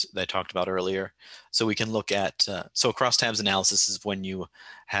that I talked about earlier. So we can look at, so a crosstabs analysis is when you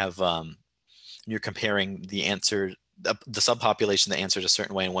have, you're comparing the subpopulation that answered a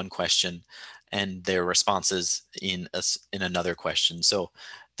certain way in one question and their responses in another question. So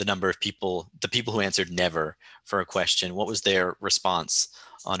the number of people, the people who answered never for a question, what was their response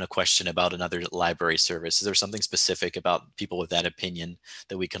on a question about another library service? Is there something specific about people with that opinion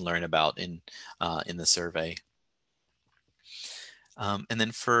that we can learn about in the survey? And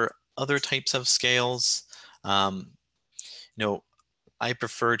then for other types of scales, I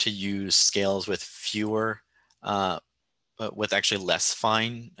prefer to use scales with fewer, with actually less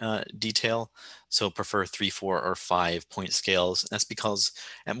fine detail. So prefer 3, 4, or 5 point scales. That's because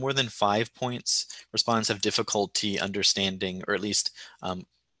at more than 5 points, respondents have difficulty understanding, or at least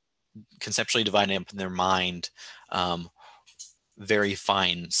conceptually dividing up in their mind, very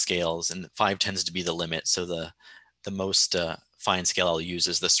fine scales, and 5 tends to be the limit. So the most fine scale I'll use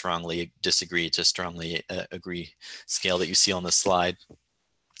is the strongly disagree to strongly agree scale that you see on the slide.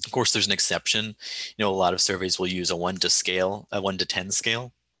 Of course, there's an exception. A lot of surveys will use a 1 to 10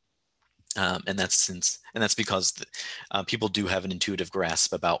 scale. And that's because people do have an intuitive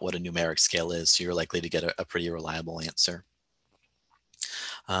grasp about what a numeric scale is. So you're likely to get a pretty reliable answer.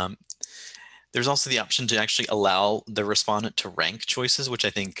 There's also the option to actually allow the respondent to rank choices, which I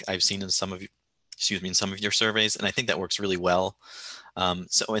think I've seen in some of excuse me, in some of your surveys, and I think that works really well.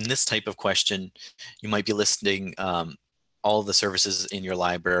 So in this type of question, you might be listing all of the services in your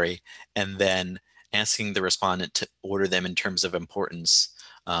library and then asking the respondent to order them in terms of importance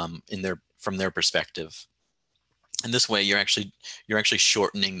from their perspective. And this way, you're actually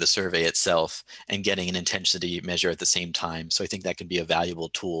shortening the survey itself and getting an intensity measure at the same time. So I think that can be a valuable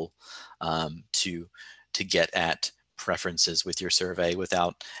tool to get at preferences with your survey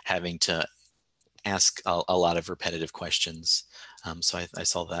without having to ask a lot of repetitive questions. So I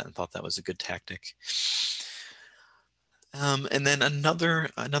saw that and thought that was a good tactic. And then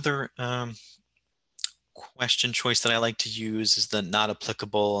another question choice that I like to use is the not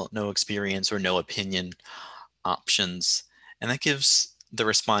applicable, no experience, or no opinion options. And that gives the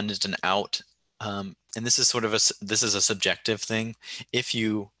respondent an out. And this is sort of this is a subjective thing. If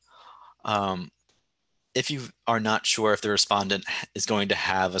you are not sure if the respondent is going to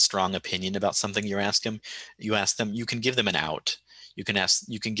have a strong opinion about something you ask them, you can give them an out. You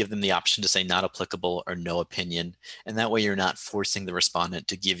can give them the option to say not applicable or no opinion. And that way you're not forcing the respondent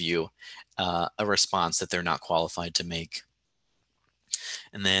to give you a response that they're not qualified to make.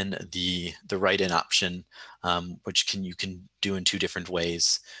 And then the write-in option, which you can do in two different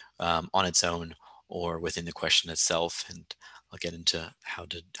ways, on its own or within the question itself. And I'll get into how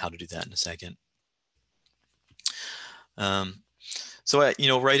to do that in a second. So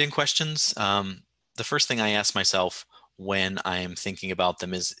write-in questions. The first thing I ask myself when I am thinking about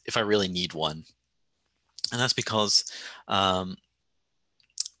them is if I really need one, and that's because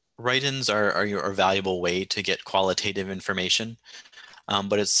write-ins are a valuable way to get qualitative information,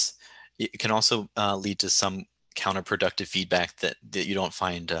 but it can also lead to some counterproductive feedback that you don't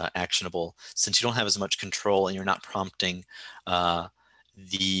find actionable, since you don't have as much control and you're not prompting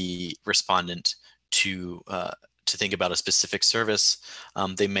the respondent to think about a specific service.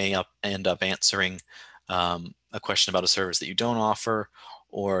 They may end up answering a question about a service that you don't offer,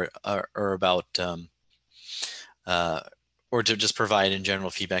 or about or to just provide in general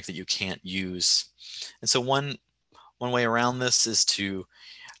feedback that you can't use. And so one way around this is to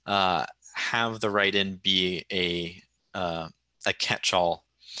have the write-in be a catch-all.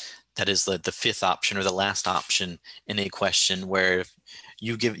 That is the fifth option or the last option in a question, where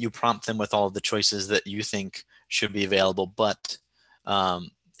you prompt them with all of the choices that you think should be available, but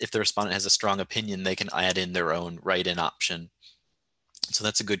if the respondent has a strong opinion, they can add in their own write-in option. So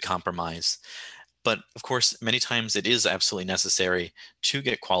that's a good compromise. But of course, many times it is absolutely necessary to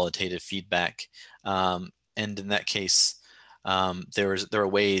get qualitative feedback. And in that case, there are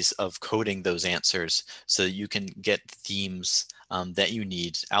ways of coding those answers so that you can get themes that you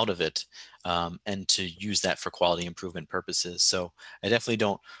need out of it, and to use that for quality improvement purposes. So I definitely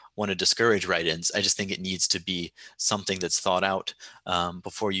don't want to discourage write-ins. I just think it needs to be something that's thought out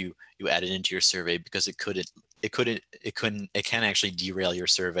before you add it into your survey, because it can actually derail your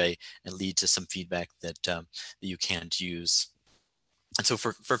survey and lead to some feedback that you can't use. And so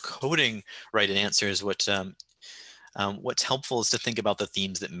for coding write-in answers, what's helpful is to think about the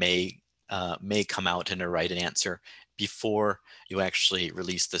themes that may come out in a write-in answer before you actually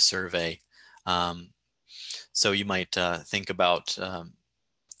release the survey. So you might think about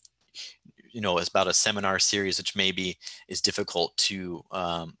it's about a seminar series, which maybe is difficult to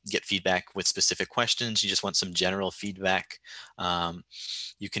get feedback with specific questions. You just want some general feedback.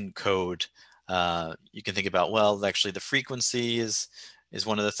 You can code. You can think about, well, actually the frequency is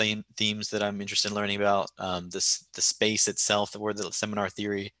one of the themes that I'm interested in learning about. The space itself, where the seminar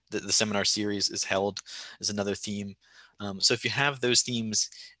series is held, is another theme. So if you have those themes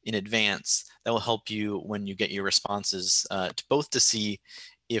in advance, that will help you when you get your responses, to see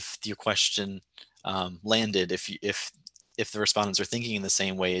if your question landed, if the respondents are thinking in the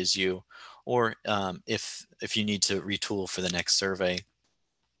same way as you, or if you need to retool for the next survey.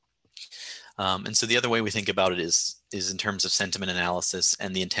 And so the other way we think about it is in terms of sentiment analysis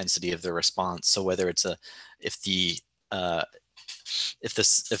and the intensity of the response. So whether it's if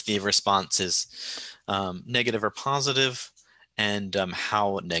the response is negative or positive, and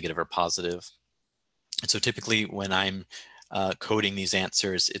how negative or positive. And so typically when I'm coding these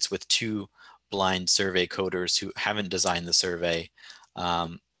answers, it's with two blind survey coders who haven't designed the survey,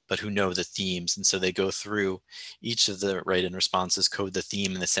 but who know the themes. And so they go through each of the write-in responses, code the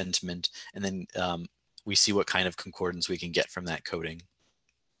theme and the sentiment, and then we see what kind of concordance we can get from that coding.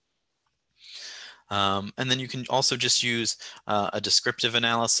 And then you can also just use a descriptive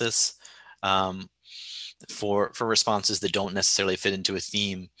analysis for responses that don't necessarily fit into a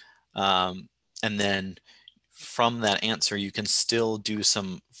theme. And then from that answer, you can still do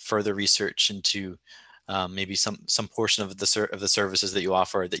some further research into maybe some portion of the services that you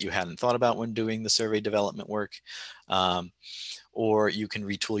offer that you hadn't thought about when doing the survey development work, or you can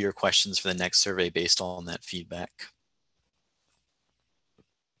retool your questions for the next survey based on that feedback.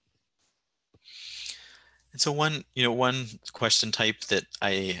 And so one question type that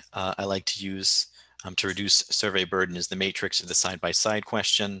I like to use to reduce survey burden is the matrix or the side-by-side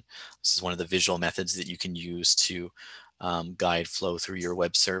question. This is one of the visual methods that you can use to guide flow through your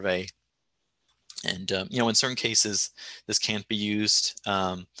web survey. And in certain cases, this can't be used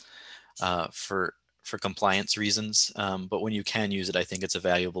for compliance reasons, but when you can use it, I think it's a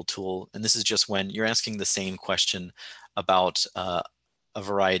valuable tool. And this is just when you're asking the same question about a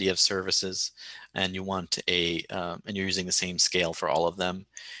variety of services, and you want and you're using the same scale for all of them.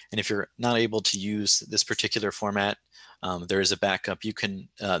 And if you're not able to use this particular format, there is a backup you can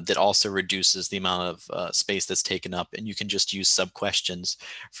that also reduces the amount of space that's taken up, and you can just use sub-questions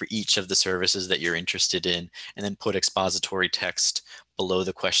for each of the services that you're interested in, and then put expository text below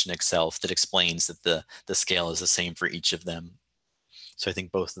the question itself that explains that the scale is the same for each of them. So I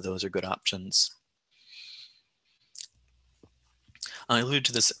think both of those are good options. I alluded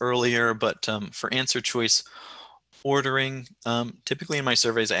to this earlier, but for answer choice ordering, typically in my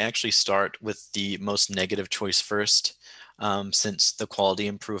surveys, I actually start with the most negative choice first, since the quality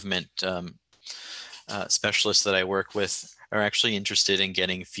improvement specialists that I work with are actually interested in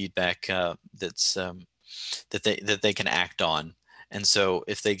getting feedback that's that they can act on. And so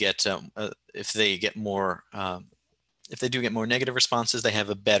if they get more if they do get more negative responses, they have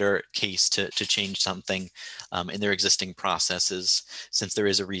a better case to change something in their existing processes, since there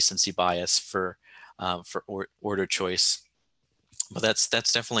is a recency bias for order choice. But that's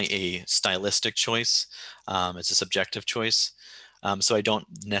definitely a stylistic choice. It's a subjective choice. So I don't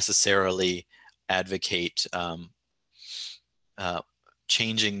necessarily advocate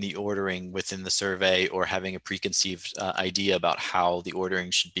changing the ordering within the survey or having a preconceived idea about how the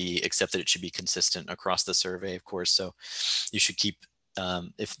ordering should be, except that it should be consistent across the survey, of course. So you should keep,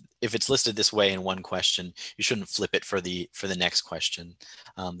 if it's listed this way in one question, you shouldn't flip it for the next question.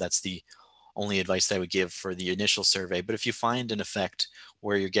 That's the only advice that I would give for the initial survey. But if you find an effect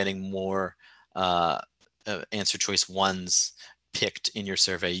where you're getting more answer choice ones picked in your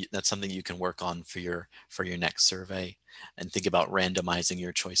survey, that's something you can work on for your next survey, and think about randomizing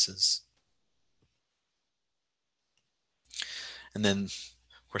your choices. And then,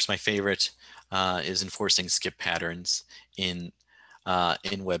 of course, my favorite is enforcing skip patterns in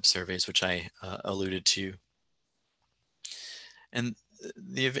web surveys, which I alluded to. And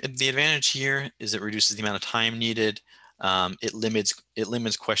the advantage here is it reduces the amount of time needed. It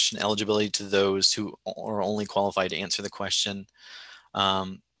limits question eligibility to those who are only qualified to answer the question.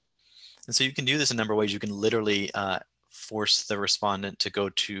 And so you can do this a number of ways. You can literally force the respondent to go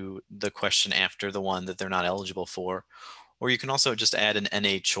to the question after the one that they're not eligible for, or you can also just add an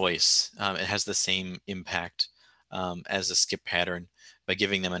NA choice. It has the same impact as a skip pattern by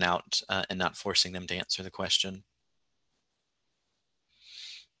giving them an out and not forcing them to answer the question.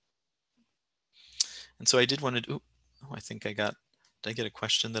 And so I did want to, I think did I get a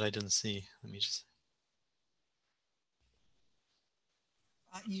question that I didn't see? Let me just.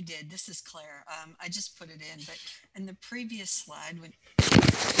 You did. This is Claire. I just put it in, but in the previous slide,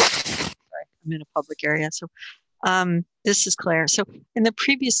 sorry, I'm in a public area. So this is Claire. So in the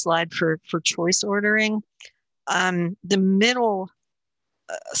previous slide for choice ordering, the middle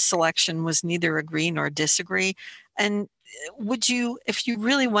selection was neither agree nor disagree. And would you, if you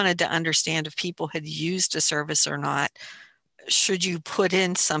really wanted to understand if people had used a service or not, should you put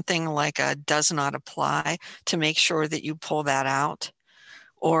in something like a does not apply to make sure that you pull that out?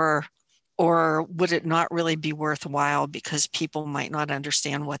 Or would it not really be worthwhile because people might not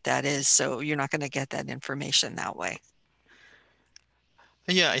understand what that is, so you're not going to get that information that way?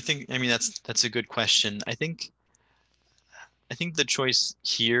 Yeah, I mean, that's a good question. I think the choice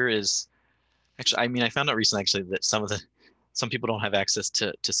here is actually, I mean, I found out recently actually that some people don't have access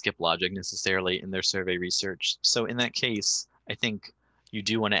to skip logic necessarily in their survey research. So in that case, I think you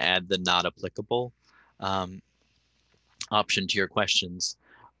do want to add the not applicable option to your questions.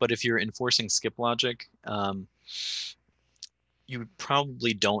 But if you're enforcing skip logic, you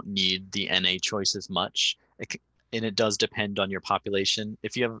probably don't need the NA choice as much. And it does depend on your population.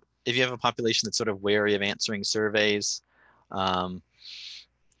 If you have a population that's sort of wary of answering surveys, or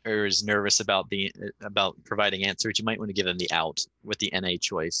is nervous about providing answers, you might want to give them the out with the NA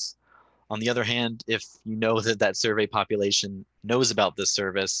choice. On the other hand, if you know that survey population knows about this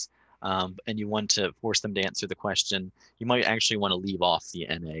service, and you want to force them to answer the question, you might actually want to leave off the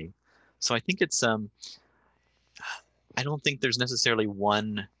NA. So I think it's I don't think there's necessarily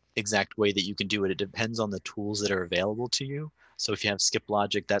one exact way that you can do it. It depends on the tools that are available to you. So if you have skip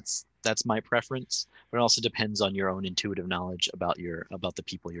logic, that's my preference, but it also depends on your own intuitive knowledge about the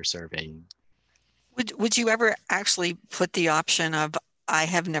people you're surveying. Would you ever actually put the option of I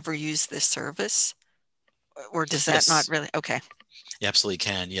have never used this service? Or does that not really? Okay. You absolutely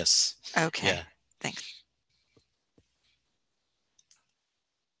can, yes. Okay, yeah. Thanks.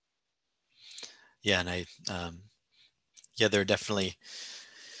 Yeah, and yeah, there are definitely,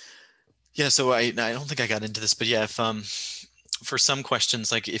 yeah, so I don't think I got into this, but yeah, if for some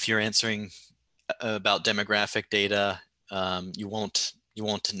questions, like if you're answering about demographic data, you won't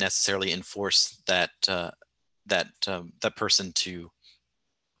necessarily enforce that that person to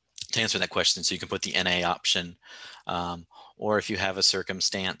answer that question. So you can put the NA option, or if you have a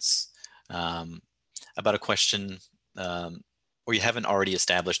circumstance about a question, or you haven't already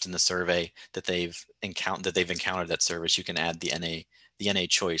established in the survey that they've encountered that service, you can add the NA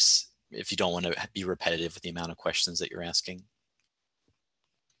choice if you don't want to be repetitive with the amount of questions that you're asking.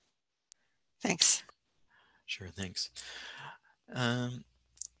 Thanks. Sure, thanks.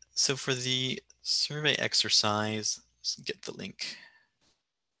 So for the survey exercise, let's get the link.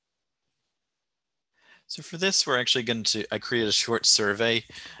 So for this, we're actually going to, I created a short survey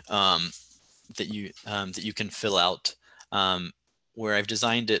that you can fill out, where I've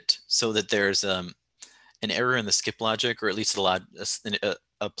designed it so that there's an error in the skip logic, or at least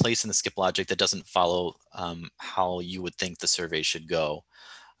a place in the skip logic that doesn't follow how you would think the survey should go.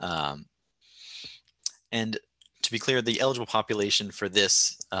 And to be clear, the eligible population for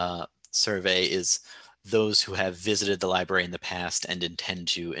this survey is those who have visited the library in the past and intend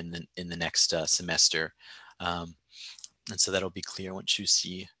to in the next semester. And so that'll be clear once you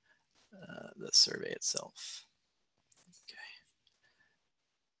see the survey itself.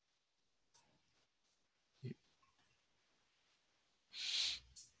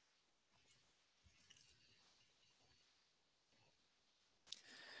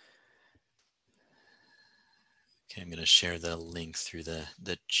 Okay, I'm going to share the link through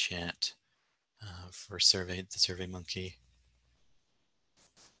the chat for the SurveyMonkey.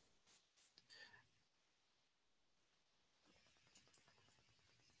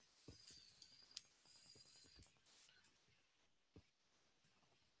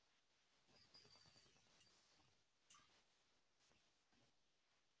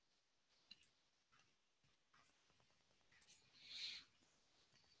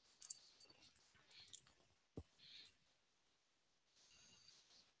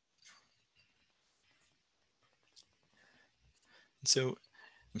 So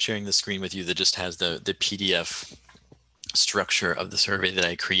I'm sharing the screen with you that just has the PDF structure of the survey that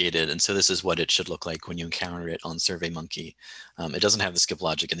I created. And so this is what it should look like when you encounter it on SurveyMonkey. It doesn't have the skip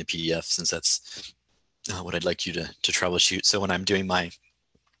logic in the PDF, since that's what I'd like you to troubleshoot. So when I'm doing my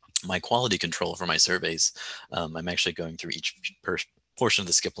quality control for my surveys, I'm actually going through each portion of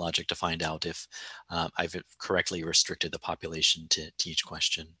the skip logic to find out if I've correctly restricted the population to each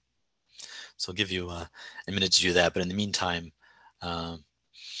question. So I'll give you a minute to do that. But in the meantime,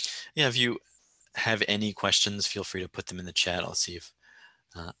 yeah, if you have any questions, feel free to put them in the chat. I'll see if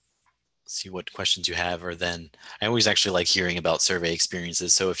see what questions you have, or then I always actually like hearing about survey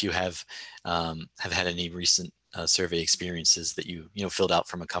experiences. So if you have had any recent survey experiences that you filled out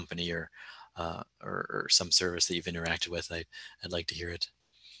from a company or some service that you've interacted with, I'd like to hear it.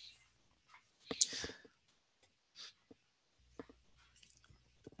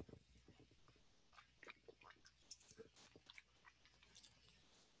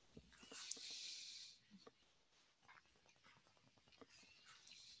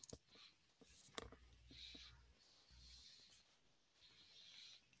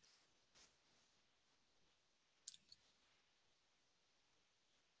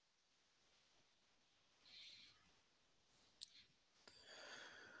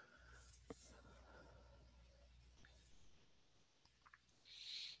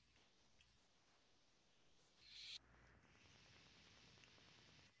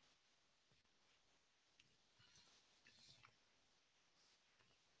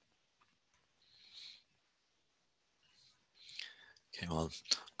 Okay, well, I'll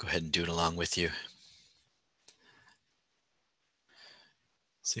go ahead and do it along with you.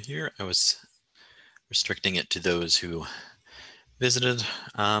 So here I was restricting it to those who visited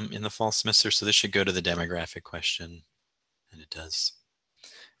in the fall semester. So this should go to the demographic question, and it does.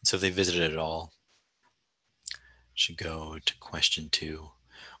 And so if they visited at all, it should go to question 2.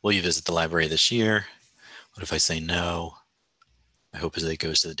 Will you visit the library this year? What if I say no? My hope is that it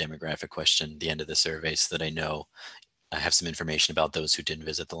goes to the demographic question at the end of the survey, so that I know I have some information about those who didn't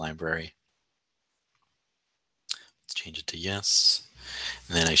visit the library. Let's change it to yes.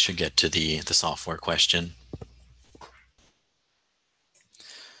 And then I should get to the software question.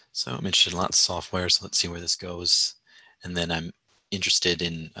 So I'm interested in lots of software, so let's see where this goes. And then I'm interested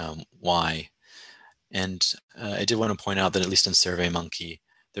in why. And I did want to point out that at least in SurveyMonkey,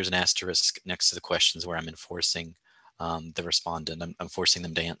 there's an asterisk next to the questions where I'm enforcing the respondent. I'm forcing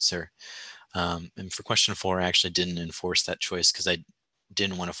them to answer. And for question 4, I actually didn't enforce that choice because I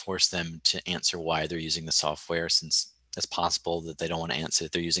didn't want to force them to answer why they're using the software, since it's possible that they don't want to answer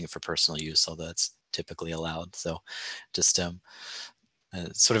it. They're using it for personal use, although that's typically allowed. So just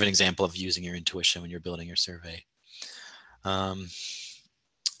sort of an example of using your intuition when you're building your survey. And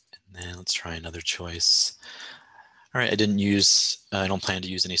then let's try another choice. All right, I don't plan to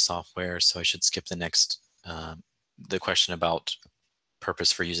use any software, so I should skip the next, the question about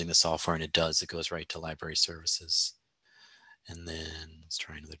purpose for using the software, and it does. It goes right to library services. And then let's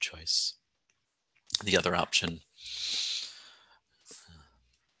try another choice. The other option,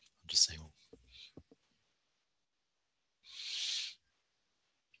 I'll just say,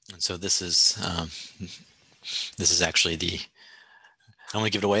 and so this is actually the, I don't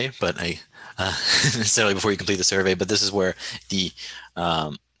want to give it away, but I necessarily before you complete the survey, but this is where the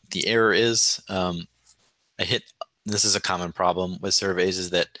error is. This is a common problem with surveys, is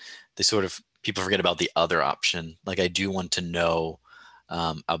that people forget about the other option. Like, I do want to know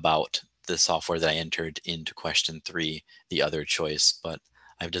about the software that I entered into question 3, the other choice, but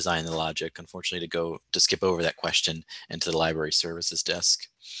I've designed the logic, unfortunately, to skip over that question into the library services desk.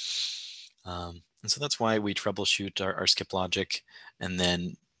 And so that's why we troubleshoot our skip logic. And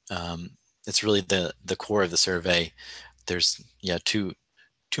then it's really the core of the survey. There's two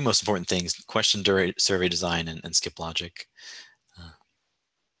most important things: question survey design and skip logic.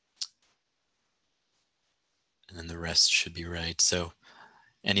 And then the rest should be right. So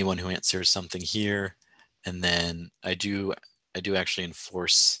anyone who answers something here, and then I do actually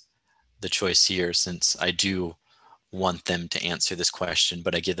enforce the choice here, since I do want them to answer this question,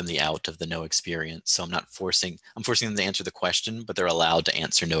 but I give them the out of the no experience. So I'm forcing them to answer the question, but they're allowed to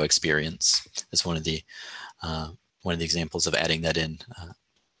answer no experience. That's one of the examples of adding that in.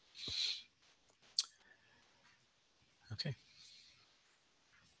 Okay.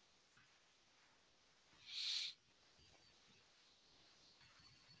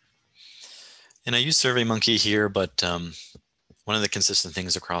 And I use SurveyMonkey here, but one of the consistent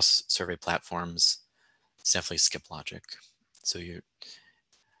things across survey platforms is definitely skip logic. So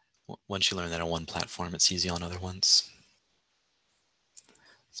once you learn that on one platform, it's easy on other ones.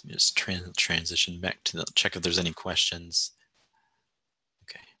 Let me just transition back to check if there's any questions.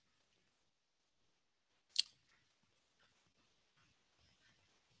 Okay.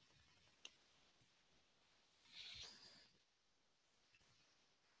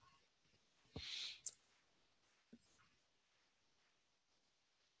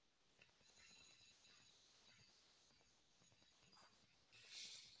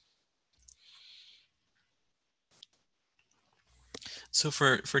 So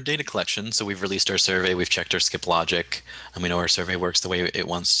for data collection, so we've released our survey, we've checked our skip logic, and we know our survey works the way we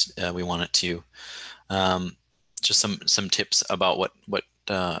want it to. Just some tips about what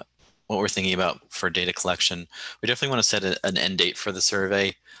we're thinking about for data collection. We definitely want to set an end date for the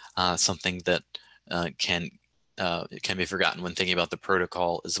survey, something that can be forgotten when thinking about the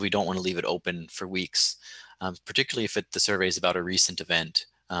protocol, is we don't want to leave it open for weeks, particularly if the survey is about a recent event.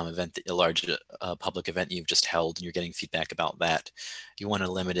 A large public event you've just held, and you're getting feedback about that. You want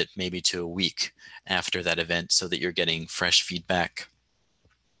to limit it maybe to a week after that event, so that you're getting fresh feedback.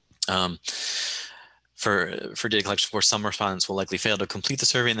 For data collection, of course, some respondents will likely fail to complete the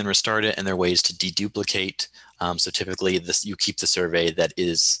survey and then restart it, and there are ways to deduplicate. So typically, you keep the survey that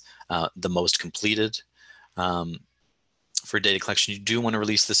is the most completed. For data collection, you do want to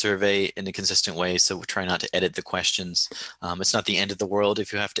release the survey in a consistent way, so try not to edit the questions. It's not the end of the world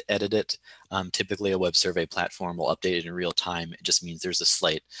if you have to edit it. Typically, a web survey platform will update it in real time. It just means there's a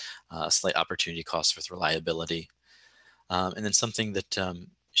slight opportunity cost with reliability. And then something that you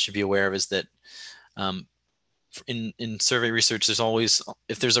should be aware of is that in survey research, there's always,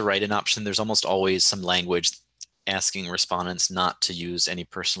 if there's a write-in option, there's almost always some language asking respondents not to use any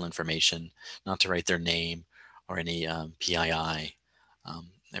personal information, not to write their name or any PII.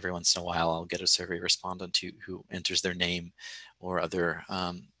 Every once in a while, I'll get a survey respondent who enters their name or other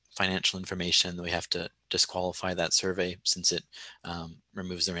financial information. We have to disqualify that survey since it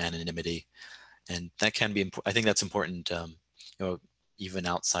removes their anonymity. And that can be, I think that's important. even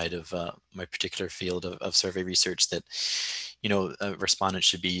outside of my particular field of survey research, that respondents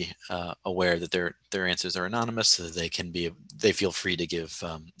should be aware that their answers are anonymous, so that they feel free to give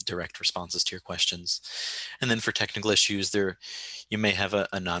direct responses to your questions. And then for technical issues, you may have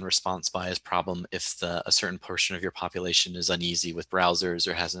a non-response bias problem if a certain portion of your population is uneasy with browsers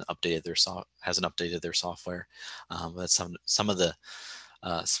or hasn't updated their software. That's some of the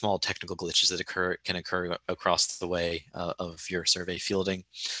small technical glitches that can occur across the way of your survey fielding,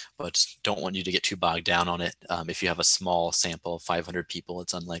 but don't want you to get too bogged down on it. If you have a small sample of 500 people,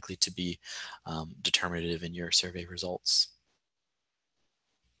 it's unlikely to be determinative in your survey results.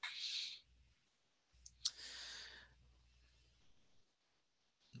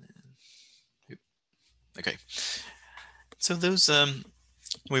 Okay, so those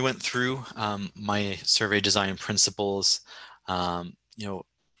we went through my survey design principles. A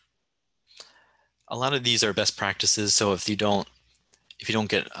lot of these are best practices. So if you don't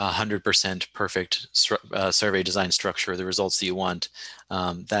get 100% perfect survey design structure, the results that you want,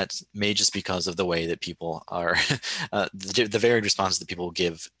 that may just because of the way that people are, the varied responses that people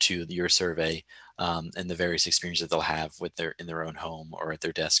give to your survey, and the various experiences they'll have in their own home or at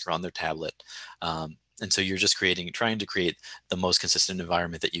their desk or on their tablet. And so you're just trying to create the most consistent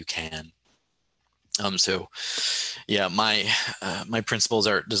environment that you can. So yeah, my principles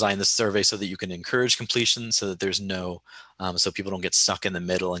are design the survey so that you can encourage completion, so that there's so people don't get stuck in the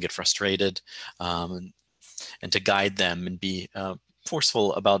middle and get frustrated, and to guide them and be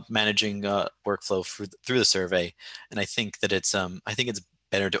forceful about managing workflow through the survey. And I think that it's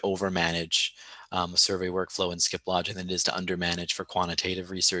better to overmanage a survey workflow in skip logic than it is to undermanage for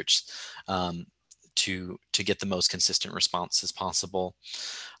quantitative research, to get the most consistent responses possible.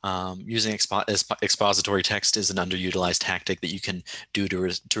 Using expository text is an underutilized tactic that you can do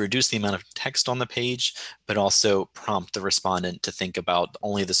to reduce the amount of text on the page, but also prompt the respondent to think about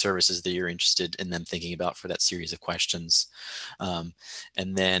only the services that you're interested in them thinking about for that series of questions.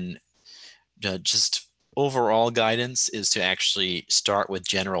 And then just overall guidance is to actually start with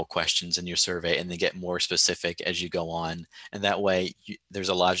general questions in your survey and then get more specific as you go on. And that way there's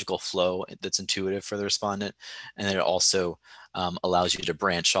a logical flow that's intuitive for the respondent. And then it also allows you to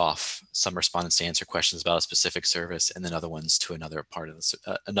branch off some respondents to answer questions about a specific service and then other ones to another part of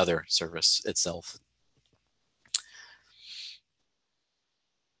another service itself.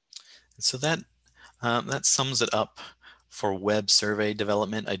 So that sums it up for web survey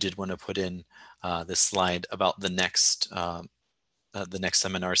development. I did want to put in this slide about the next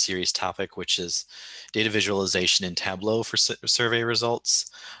seminar series topic, which is data visualization in Tableau for survey results.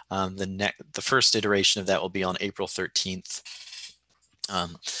 The first iteration of that will be on April 13th.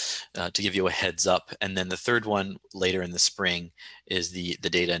 To give you a heads up, and then the third one later in the spring is the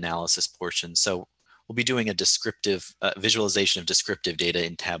data analysis portion. So we'll be doing a descriptive visualization of descriptive data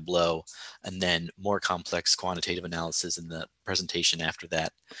in Tableau, and then more complex quantitative analysis in the presentation after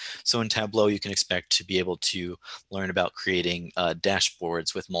that. So in Tableau, you can expect to be able to learn about creating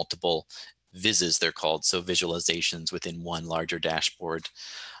dashboards with multiple vises, they're called, so visualizations within one larger dashboard,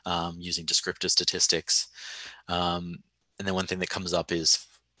 using descriptive statistics. And then one thing that comes up is,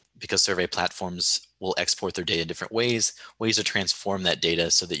 because survey platforms will export their data in different ways to transform that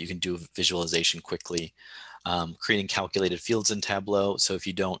data so that you can do visualization quickly. Creating calculated fields in Tableau. So if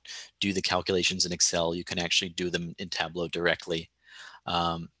you don't do the calculations in Excel, you can actually do them in Tableau directly.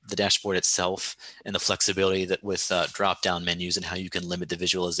 The dashboard itself and the flexibility that with drop-down menus and how you can limit the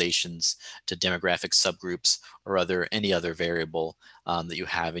visualizations to demographic subgroups or any other variable that you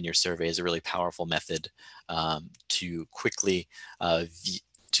have in your survey is a really powerful method to quickly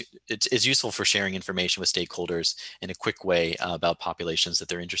it's useful for sharing information with stakeholders in a quick way about populations that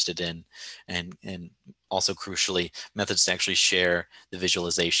they're interested in, and also crucially, methods to actually share the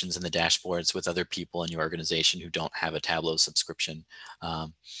visualizations and the dashboards with other people in your organization who don't have a Tableau subscription,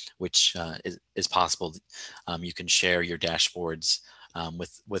 which is possible. You can share your dashboards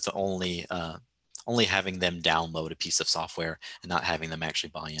with only having them download a piece of software and not having them actually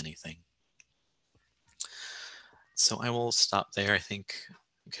buy anything. So I will stop there, I think.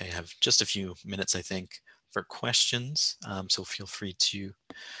 Okay, I have just a few minutes, I think, for questions. So feel free to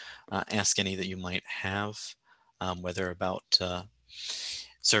ask any that you might have, whether about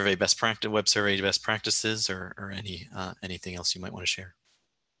survey best practice, web survey best practices, or anything else you might want to share.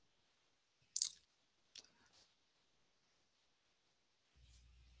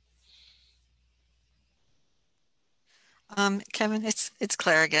 Kevin, it's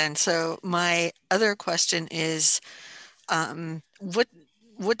Claire again. So my other question is,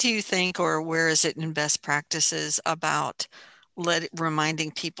 what do you think, or where is it in best practices about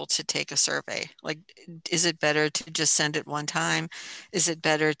reminding people to take a survey? Like, is it better to just send it one time? Is it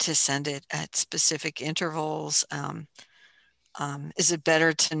better to send it at specific intervals? Is it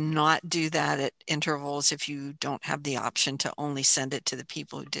better to not do that at intervals if you don't have the option to only send it to the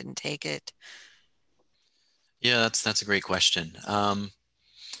people who didn't take it? Yeah, that's a great question.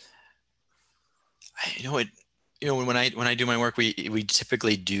 You know what? When I do my work, we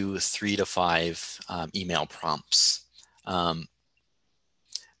typically do 3 to 5 email prompts, and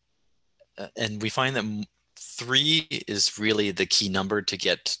we find that 3 is really the key number to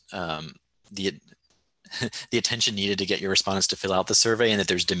get the the attention needed to get your respondents to fill out the survey, and that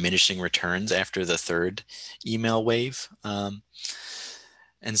there's diminishing returns after the 3rd email wave. And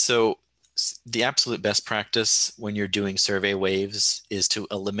so the absolute best practice when you're doing survey waves is to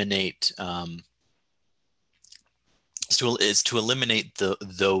eliminate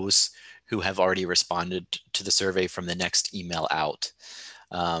those who have already responded to the survey from the next email out.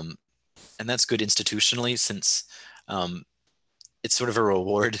 And that's good institutionally, since it's sort of a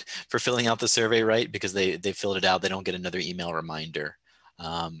reward for filling out the survey, right? Because they filled it out, they don't get another email reminder.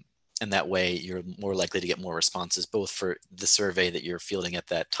 And that way you're more likely to get more responses, both for the survey that you're fielding at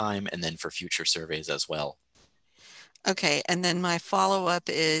that time and then for future surveys as well. Okay, and then my follow-up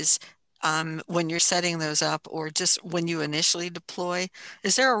is, when you're setting those up, or just when you initially deploy,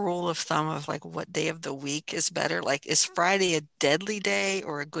 is there a rule of thumb of like what day of the week is better? Like, is Friday a deadly day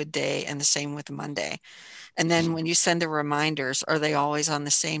or a good day? And the same with Monday. And then when you send the reminders, are they always on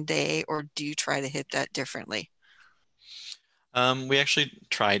the same day, or do you try to hit that differently? We actually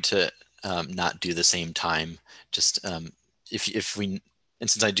try to not do the same time. Just if we, and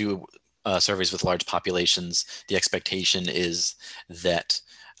since I do surveys with large populations, the expectation is that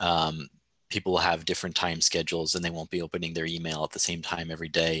people will have different time schedules and they won't be opening their email at the same time every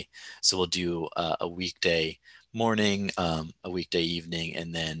day. So we'll do a weekday morning, a weekday evening,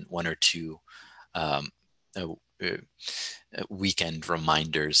 and then 1 or 2 weekend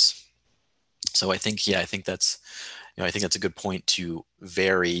reminders. So I think that's, I think that's a good point, to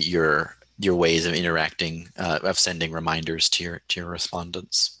vary your ways of interacting, of sending reminders to your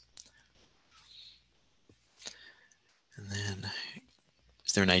respondents. And then,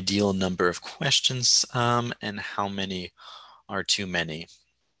 is there an ideal number of questions, and how many are too many?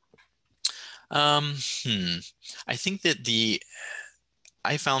 I think that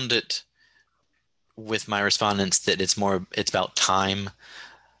I found it with my respondents that it's about time.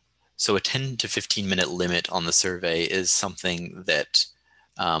 So a 10 to 15 minute limit on the survey is something that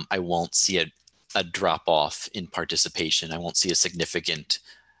I won't see a drop off in participation. I won't see a significant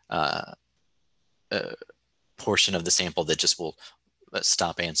portion of the sample that just will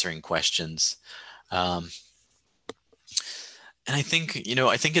stop answering questions. And I think,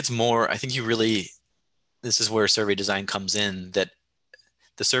 I think it's more, I think this is where survey design comes in, that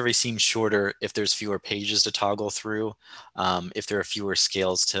the survey seems shorter if there's fewer pages to toggle through, if there are fewer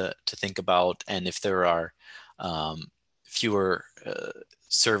scales to think about, and if there are fewer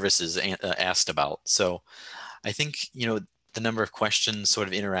services asked about. So I think, the number of questions sort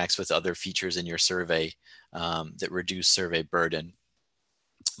of interacts with other features in your survey that reduce survey burden.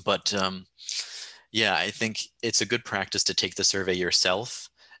 But yeah, I think it's a good practice to take the survey yourself,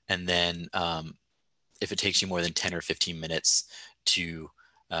 and then if it takes you more than 10 or 15 minutes to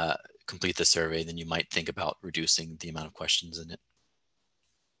complete the survey, then you might think about reducing the amount of questions in it.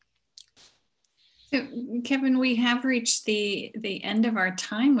 So, Kevin, we have reached the end of our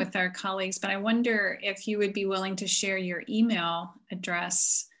time with our colleagues, but I wonder if you would be willing to share your email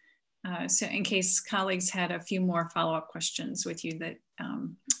address, so in case colleagues had a few more follow-up questions with you, that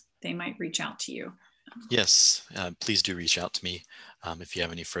they might reach out to you. Yes, please do reach out to me if you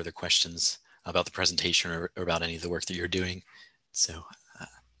have any further questions about the presentation or about any of the work that you're doing. So I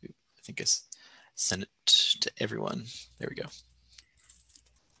think I send it to everyone. There we go.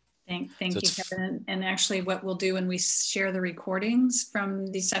 Thank you, Kevin. And actually what we'll do when we share the recordings from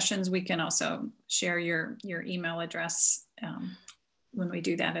these sessions, we can also share your email address when we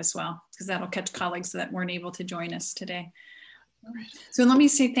do that as well, because that'll catch colleagues that weren't able to join us today. Great. So let me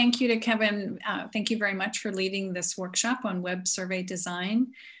say thank you to Kevin. Thank you very much for leading this workshop on web survey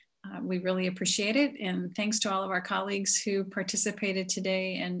design. We really appreciate it. And thanks to all of our colleagues who participated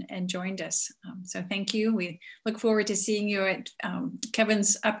today and joined us. So thank you. We look forward to seeing you at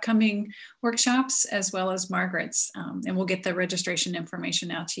Kevin's upcoming workshops, as well as Margaret's. And we'll get the registration information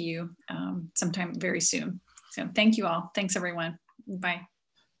out to you sometime very soon. So thank you all. Thanks, everyone. Bye.